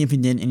let me see if he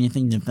did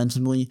anything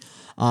defensively.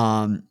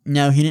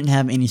 No, he didn't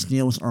have any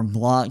steals or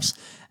blocks.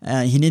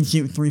 He did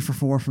shoot 3 for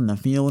 4 from the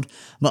field,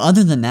 but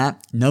other than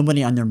that,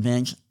 nobody on their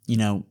bench,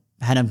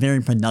 had a very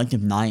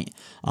productive night,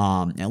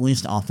 at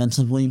least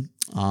offensively.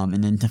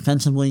 And then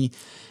defensively,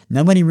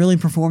 nobody really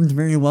performed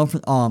very well for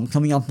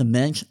coming off the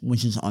bench,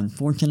 which is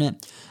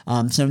unfortunate.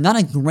 So not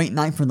a great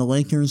night for the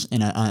Lakers,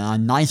 and a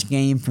nice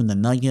game for the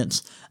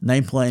Nuggets. They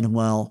played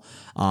well.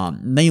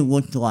 They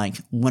looked like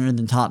one of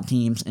the top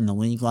teams in the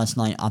league last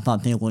night. I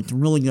thought they looked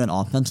really good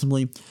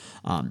offensively.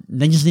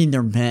 They just need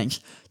their bench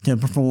to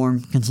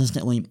perform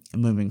consistently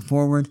moving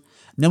forward.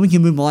 Then we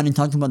can move on and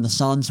talk about the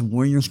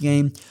Suns-Warriors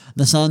game.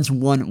 The Suns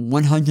won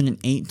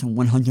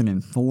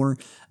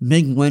 108-104.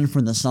 Big win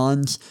for the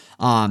Suns.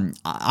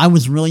 I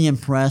was really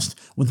impressed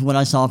with what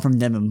I saw from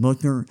Devin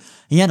Booker.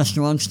 He had a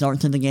strong start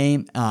to the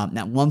game.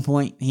 At one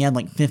point, he had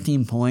like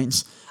 15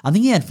 points. I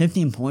think he had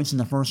 15 points in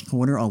the first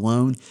quarter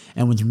alone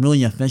and was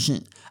really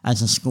efficient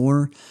as a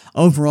scorer.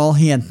 Overall,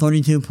 he had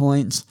 32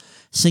 points,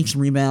 6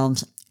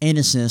 rebounds, 8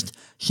 assists,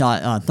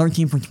 shot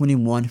 13 for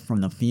 21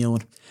 from the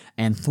field,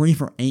 and 3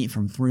 for 8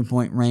 from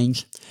three-point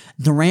range.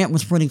 Durant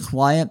was pretty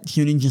quiet,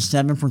 shooting just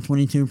 7 for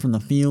 22 from the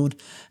field,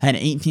 had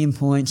 18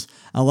 points,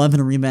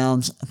 11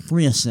 rebounds,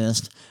 3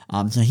 assists.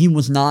 So he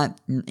was not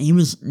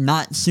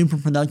super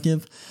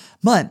productive,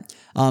 but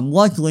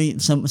luckily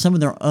some of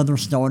their other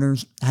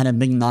starters had a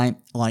big night,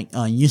 like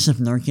Yusuf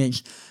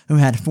Nurkic, who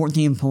had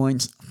 14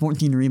 points,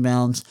 14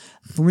 rebounds,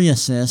 3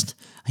 assists.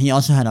 He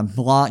also had a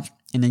block,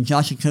 and then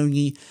Josh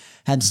Okogie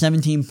had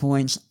 17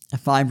 points,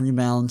 5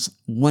 rebounds,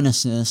 1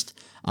 assist,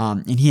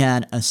 and he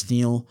had a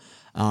steal.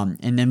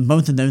 And then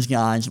both of those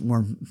guys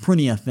were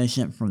pretty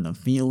efficient from the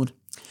field.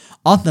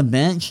 Off the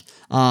bench,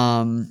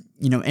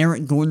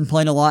 Eric Gordon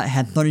played a lot,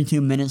 had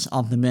 32 minutes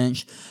off the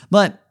bench,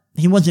 but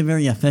he wasn't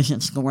very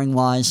efficient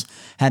scoring-wise,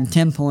 had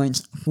 10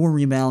 points, 4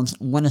 rebounds,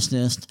 1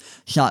 assist,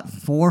 shot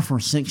 4 for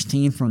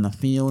 16 from the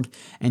field,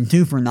 and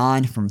 2 for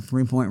 9 from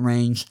three-point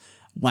range.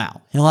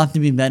 Wow, he'll have to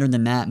be better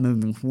than that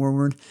moving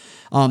forward.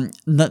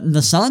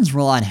 The Suns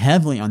relied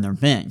heavily on their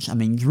bench. I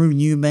mean, Drew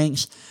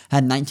Eubanks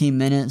had 19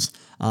 minutes.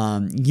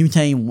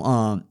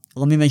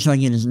 Let me make sure I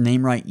get his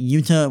name right.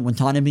 Yuta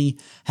Watanabe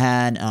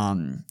had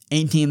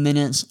 18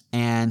 minutes,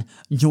 and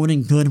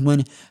Jordan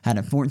Goodwin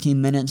had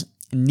 14 minutes.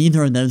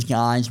 Neither of those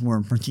guys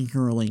were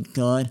particularly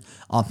good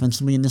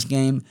offensively in this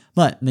game,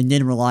 but they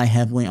did rely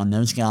heavily on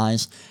those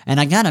guys. And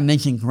I gotta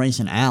mention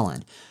Grayson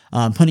Allen,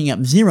 putting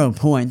up 0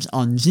 points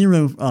on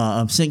 0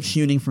 of 6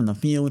 shooting from the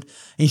field.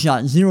 He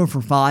shot 0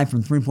 for 5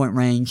 from three-point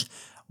range.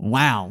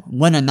 Wow,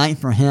 what a night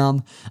for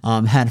him.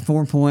 Had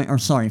 4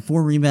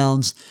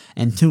 rebounds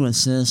and 2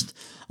 assists.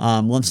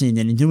 Let's see,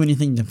 did he do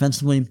anything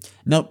defensively?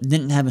 Nope,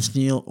 didn't have a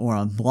steal or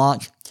a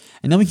block.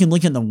 And then we can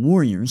look at the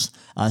Warriors.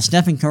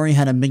 Stephen Curry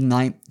had a big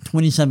night,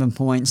 27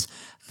 points,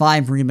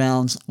 5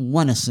 rebounds,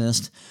 1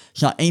 assist,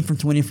 shot 8 for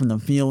 20 from the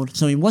field.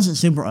 So he wasn't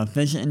super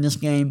efficient in this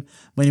game,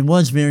 but he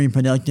was very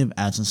productive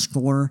as a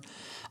scorer.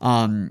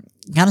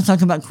 Gotta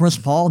talk about Chris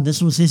Paul.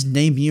 This was his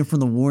debut for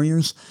the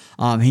Warriors.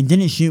 He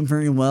didn't shoot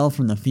very well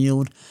from the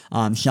field.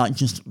 Shot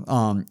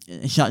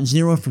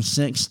 0 for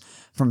 6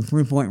 from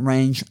three-point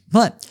range,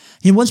 but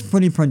he was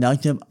pretty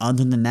productive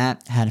other than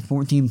that. Had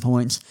 14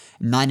 points,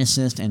 9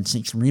 assists, and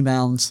 6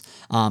 rebounds.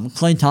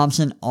 Klay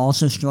Thompson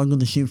also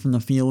struggled to shoot from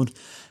the field.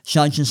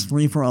 Shot just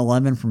 3 for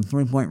 11 from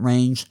three-point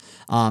range.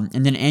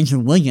 And then Andrew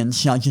Wiggins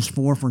shot just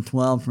 4 for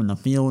 12 from the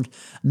field.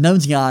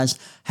 Those guys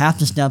have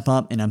to step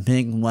up in a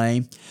big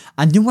way.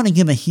 I do want to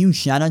give a huge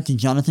shout out to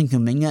Jonathan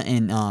Kuminga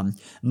and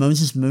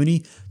Moses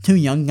Moody, 2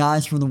 young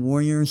guys for the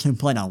Warriors who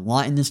played a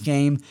lot in this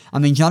game. I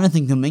mean,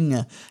 Jonathan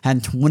Kuminga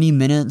had 20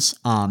 minutes.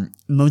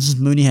 Moses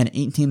Moody had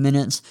 18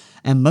 minutes.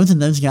 And both of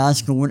those guys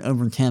scored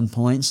over 10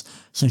 points.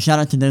 So shout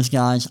out to those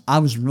guys. I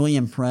was really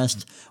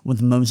impressed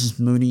with Moses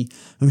Moody,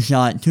 who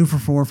shot 2 for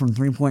 4 from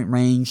three-point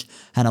range,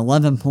 had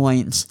 11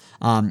 points,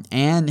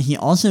 and he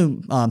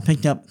also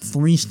picked up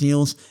 3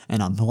 steals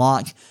and a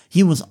block.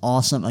 He was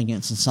awesome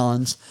against the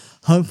Suns.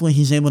 Hopefully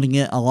he's able to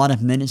get a lot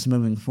of minutes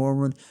moving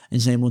forward,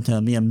 is able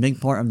to be a big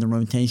part of the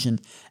rotation,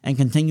 and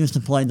continues to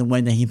play the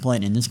way that he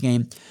played in this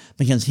game,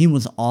 because he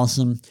was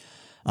awesome.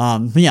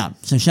 But yeah,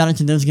 so shout out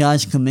to those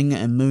guys, Kuminga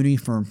and Moody,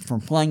 for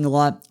playing a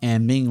lot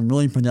and being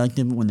really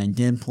productive when they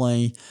did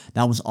play.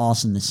 That was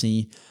awesome to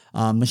see.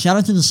 But shout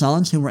out to the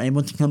Suns, who were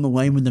able to come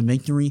away with the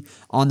victory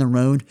on the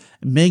road.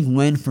 Big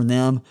win for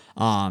them.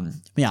 But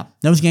yeah,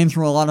 those games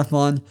were a lot of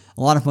fun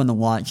to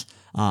watch.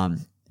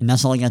 And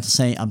that's all I got to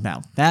say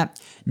about that.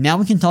 Now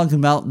we can talk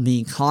about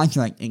the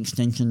contract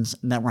extensions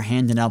that were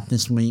handed out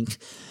this week.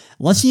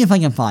 Let's see if I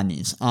can find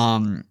these.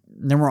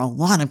 There were a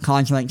lot of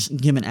contracts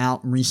given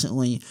out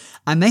recently.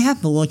 I may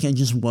have to look at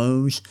just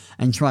Woj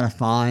and try to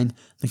find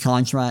the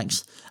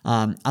contracts.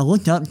 I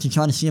looked up to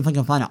try to see if I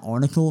can find an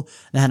article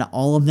that had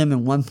all of them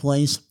in one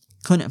place.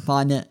 Couldn't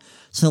find it.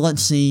 So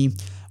let's see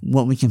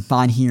what we can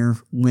find here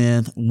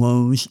with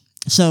Woj.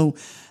 So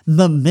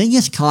the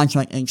biggest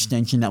contract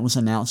extension that was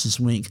announced this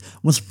week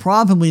was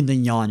probably the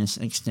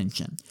Giannis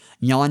extension.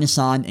 Giannis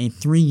signed a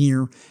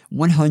 3-year,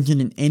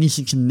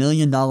 $186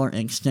 million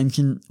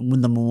extension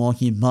with the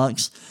Milwaukee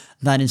Bucks.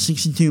 That is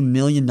 $62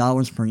 million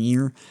per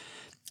year.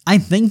 I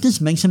think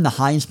this makes him the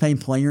highest paid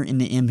player in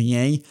the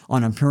NBA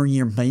on a per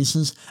year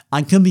basis.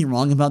 I could be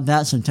wrong about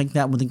that, so take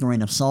that with a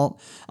grain of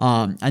salt.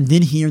 I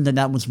did hear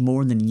that was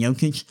more than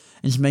Jokic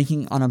is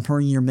making on a per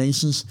year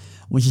basis,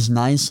 which is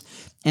nice.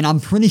 And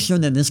I'm pretty sure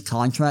that this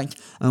contract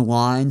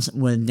aligns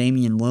with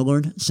Damian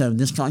Lillard. So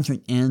this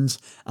contract ends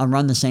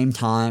around the same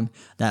time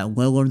that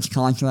Lillard's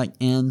contract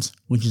ends,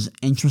 which is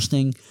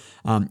interesting.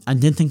 I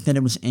did think that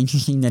it was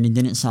interesting that he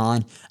didn't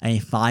sign a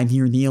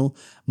 5-year deal,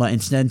 but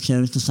instead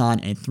chose to sign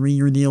a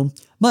 3-year deal.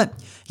 But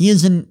he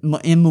is in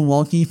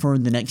Milwaukee for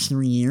the next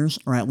 3 years,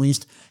 or at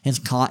least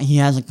he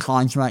has a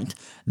contract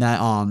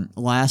that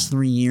lasts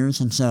 3 years,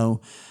 and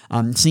so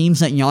it seems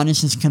that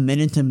Giannis is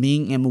committed to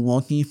being in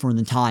Milwaukee for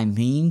the time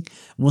being.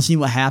 We'll see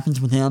what happens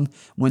with him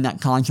when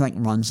that contract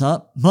runs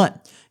up,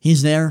 but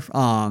he's there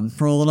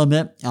for a little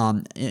bit.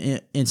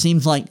 It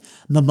seems like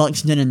the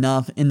Bucks did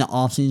enough in the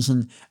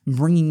offseason,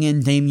 bringing in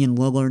Damian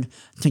Lillard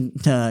to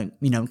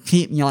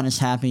keep Giannis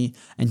happy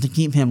and to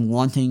keep him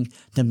wanting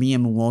to be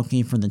in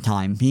Milwaukee for the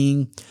time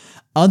being.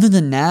 Other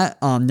than that,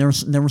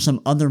 there were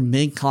some other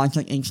big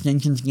contract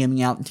extensions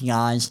giving out to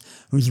guys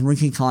whose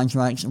rookie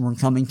contracts were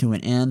coming to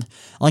an end,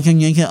 like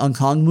Onyeka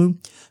Okongwu,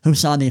 who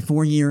signed a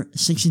 4-year,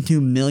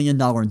 $62 million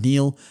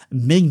deal.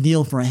 Big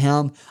deal for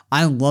him.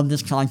 I love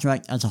this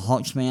contract as a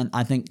Hawks fan.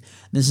 I think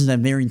this is a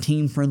very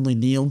team-friendly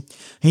deal.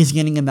 He's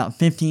getting about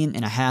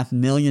 $15.5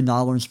 million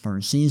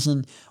per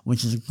season,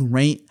 which is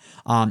great.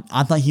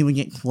 I thought he would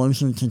get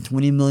closer to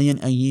 $20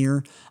 million a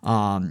year,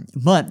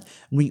 but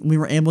we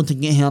were able to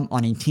get him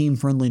on a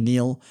team-friendly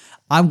deal.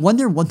 I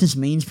wonder what this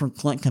means for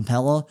Clint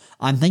Capella.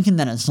 I'm thinking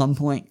that at some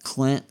point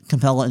Clint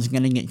Capella is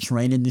going to get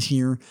traded this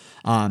year.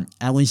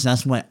 At least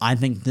that's what I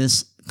think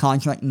this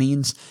contract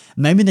means.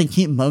 Maybe they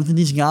keep both of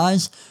these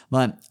guys,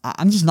 but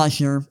I'm just not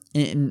sure.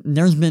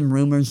 There's been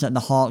rumors that the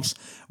Hawks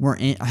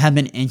have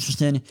been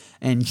interested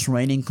in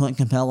trading Clint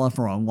Capella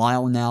for a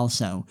while now,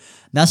 so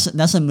that's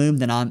a move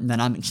that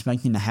I'm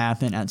expecting to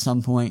happen at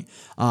some point.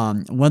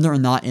 Whether or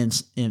not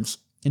it's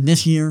in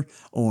this year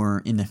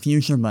or in the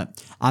future,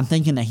 but I'm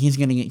thinking that he's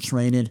going to get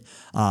traded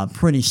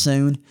pretty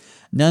soon.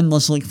 Then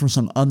let's look for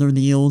some other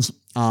deals.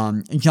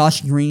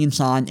 Josh Green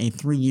signed a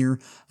 3-year,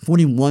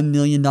 $41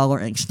 million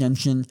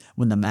extension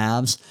with the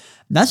Mavs.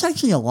 That's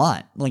actually a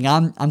lot. Like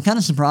I'm kind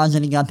of surprised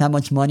that he got that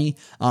much money.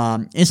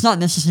 It's not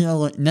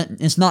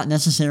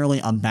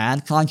necessarily a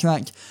bad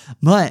contract,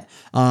 but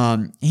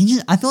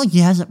I feel like he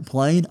hasn't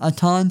played a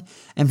ton,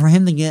 and for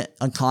him to get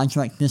a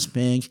contract this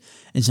big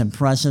is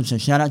impressive. So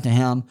shout out to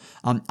him.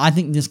 I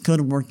think this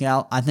could work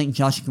out. I think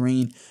Josh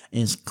Green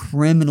is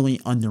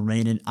criminally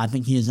underrated. I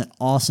think he is an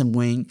awesome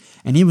wing,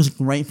 and he was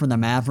great for the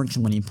Mavericks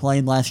when he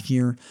played last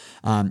year.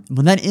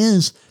 But that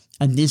is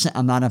a decent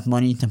amount of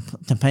money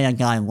to pay a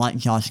guy like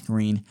Josh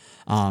Green.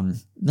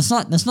 That's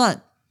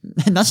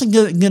a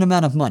good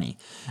amount of money.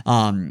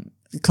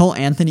 Cole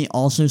Anthony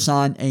also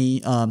signed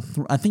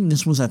I think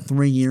this was a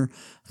 3-year,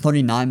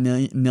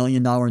 $39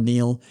 million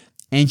deal.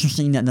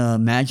 Interesting that the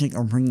Magic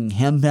are bringing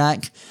him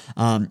back.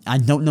 I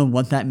don't know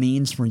what that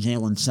means for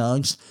Jalen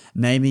Suggs.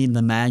 Maybe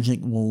the Magic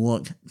will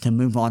look to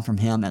move on from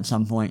him at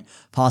some point,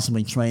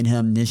 possibly trade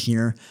him this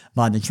year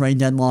by the trade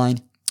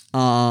deadline.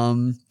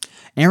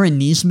 Aaron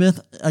Nesmith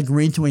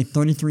agreed to a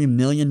 $33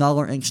 million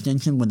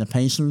extension with the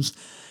Pacers,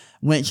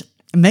 which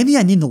maybe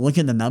I need to look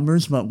at the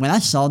numbers, but when I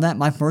saw that,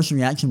 my first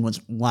reaction was,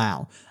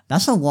 wow,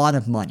 that's a lot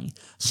of money.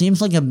 Seems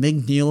like a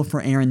big deal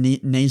for Aaron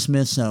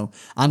Nesmith, so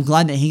I'm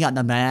glad that he got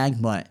the bag,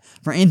 but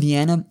for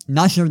Indiana,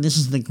 not sure this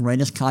is the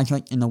greatest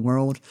contract in the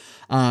world.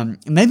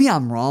 Maybe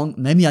I'm wrong.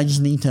 Maybe I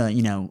just need to,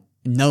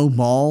 know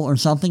ball or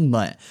something,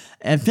 but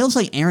it feels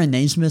like Aaron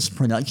Nesmith's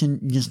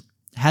production just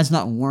has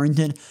not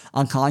warranted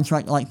a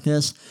contract like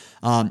this.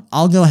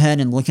 I'll go ahead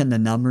and look at the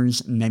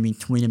numbers, maybe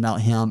tweet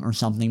about him or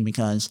something,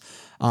 because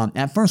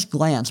at first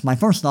glance, my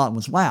first thought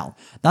was, wow,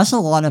 that's a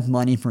lot of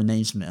money for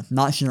Naismith.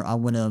 Not sure I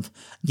would have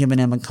given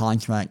him a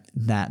contract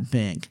that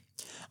big.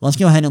 Let's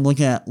go ahead and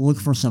look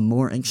for some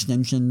more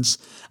extensions.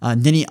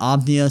 Denny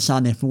Avdia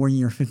signed a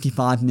 4-year,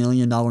 $55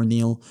 million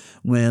deal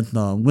with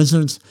the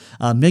Wizards.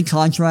 Big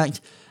contract.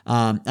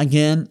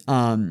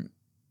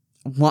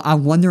 Well, I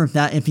wonder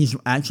if he's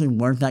actually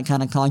worth that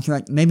kind of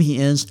contract. Maybe he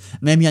is.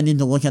 Maybe I need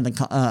to look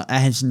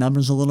at his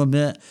numbers a little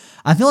bit.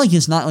 I feel like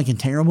it's not like a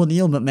terrible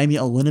deal, but maybe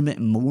a little bit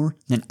more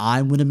than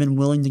I would have been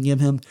willing to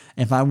give him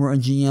if I were a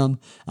GM.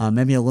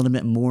 Maybe a little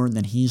bit more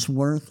than he's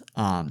worth.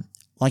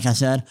 Like I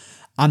said,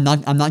 I'm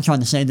not trying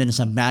to say that it's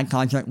a bad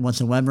contract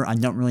whatsoever. I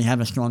don't really have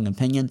a strong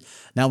opinion.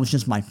 That was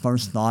just my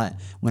first thought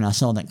when I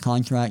saw that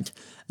contract.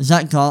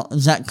 Zach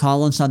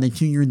Collins signed a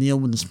 2-year deal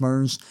with the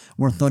Spurs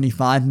worth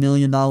 $35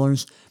 million.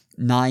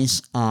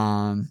 Nice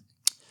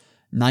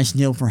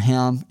deal for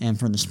him and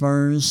for the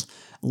Spurs.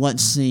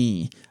 Let's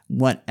see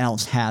what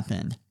else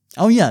happened.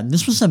 Oh yeah,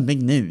 this was some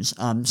big news.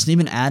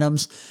 Steven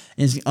Adams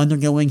is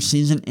undergoing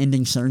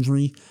season-ending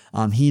surgery.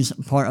 He's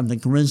part of the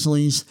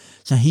Grizzlies,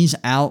 so he's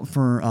out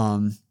for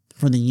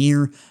the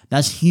year.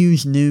 That's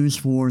huge news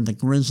for the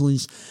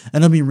Grizzlies.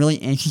 It'll be really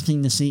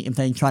interesting to see if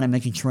they try to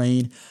make a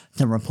trade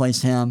to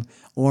replace him,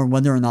 or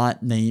whether or not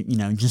they,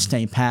 just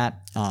stay pat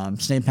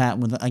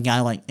with a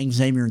guy like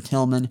Xavier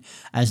Tillman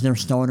as their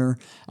starter.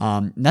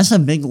 That's a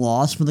big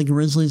loss for the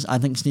Grizzlies. I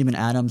think Steven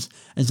Adams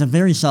is a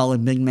very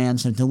solid big man,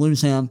 so to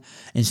lose him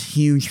is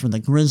huge for the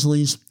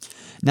Grizzlies.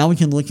 Now we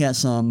can look at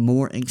some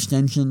more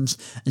extensions.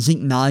 Zeke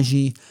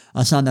Naji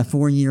signed a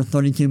 4-year,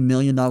 $32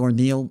 million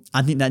deal.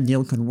 I think that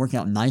deal could work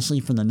out nicely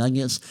for the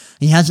Nuggets.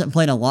 He hasn't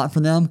played a lot for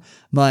them,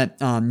 but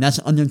that's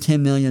under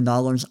 $10 million.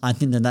 I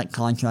think that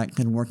contract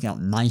could work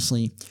out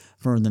nicely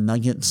for the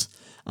Nuggets.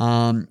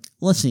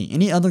 Let's see.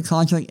 Any other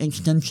contract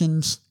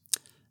extensions?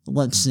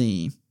 Let's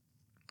see.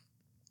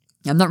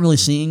 I'm not really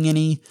seeing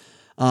any.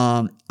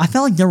 I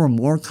felt like there were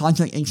more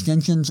contract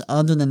extensions.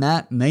 Other than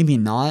that, maybe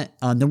not.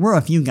 There were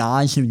a few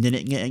guys who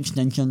didn't get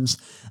extensions,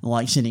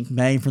 like Saddiq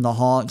Bey for the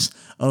Hawks,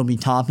 Obi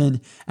Toppin,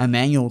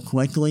 Emmanuel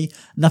Quickley.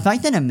 The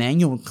fact that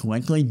Emmanuel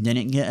Quickley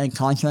didn't get a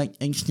contract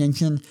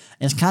extension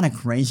is kind of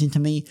crazy to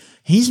me.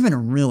 He's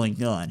been really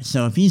good.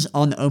 So if he's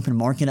on the open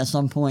market at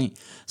some point,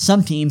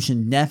 some team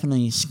should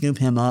definitely scoop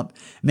him up.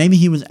 Maybe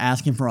he was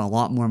asking for a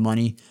lot more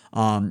money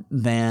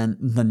than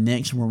the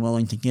Knicks were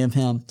willing to give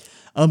him.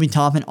 Obi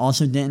Toppin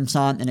also didn't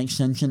sign an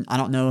extension. I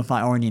don't know if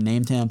I already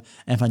named him.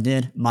 If I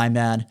did, my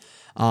bad.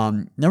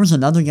 There was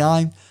another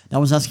guy that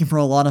was asking for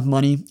a lot of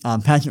money,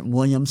 Patrick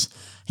Williams.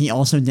 He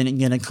also didn't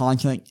get a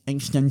contract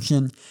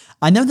extension.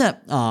 I know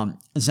that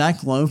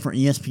Zach Lowe for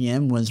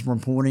ESPN was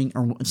reporting,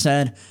 or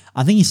said,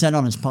 I think he said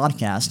on his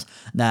podcast,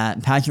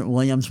 that Patrick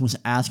Williams was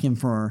asking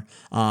for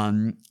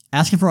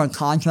a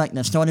contract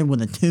that started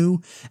with a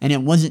 2, and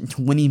it wasn't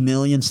 $20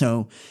 million,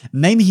 so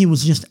maybe he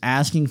was just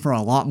asking for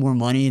a lot more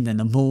money than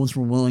the Bulls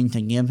were willing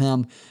to give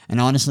him, and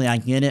honestly, I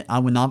get it. I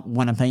would not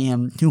want to pay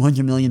him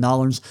 $200 million.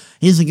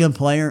 He's a good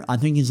player. I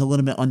think he's a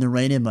little bit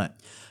underrated, but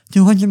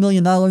 $200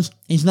 million,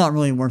 he's not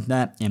really worth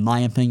that, in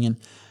my opinion.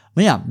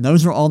 But yeah,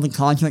 those are all the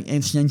contract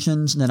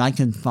extensions that I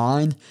could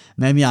find.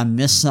 Maybe I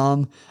missed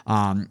some.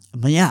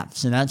 But yeah,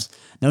 so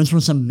those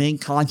were some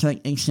big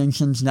contract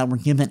extensions that were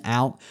given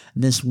out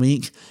this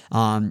week. The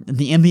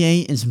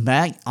NBA is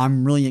back.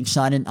 I'm really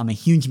excited. I'm a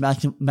huge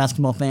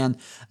basketball fan.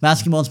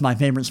 Basketball is my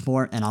favorite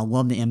sport, and I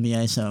love the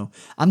NBA. So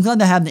I'm glad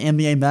to have the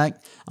NBA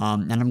back.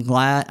 And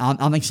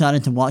I'm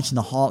excited to watch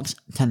the Hawks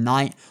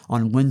tonight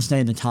on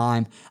Wednesday, the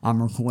time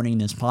I'm recording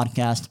this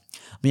podcast.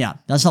 But yeah,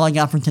 that's all I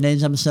got for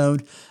today's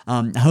episode.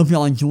 I hope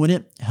y'all enjoyed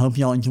it. I hope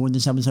y'all enjoyed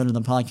this episode of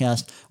the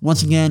podcast.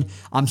 Once again,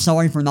 I'm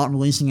sorry for not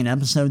releasing an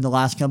episode the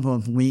last couple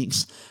of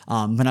weeks,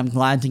 but I'm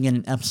glad to get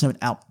an episode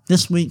out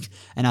this week,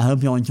 and I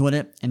hope y'all enjoyed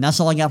it. And that's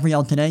all I got for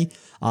y'all today.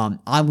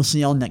 I will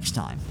see y'all next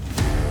time.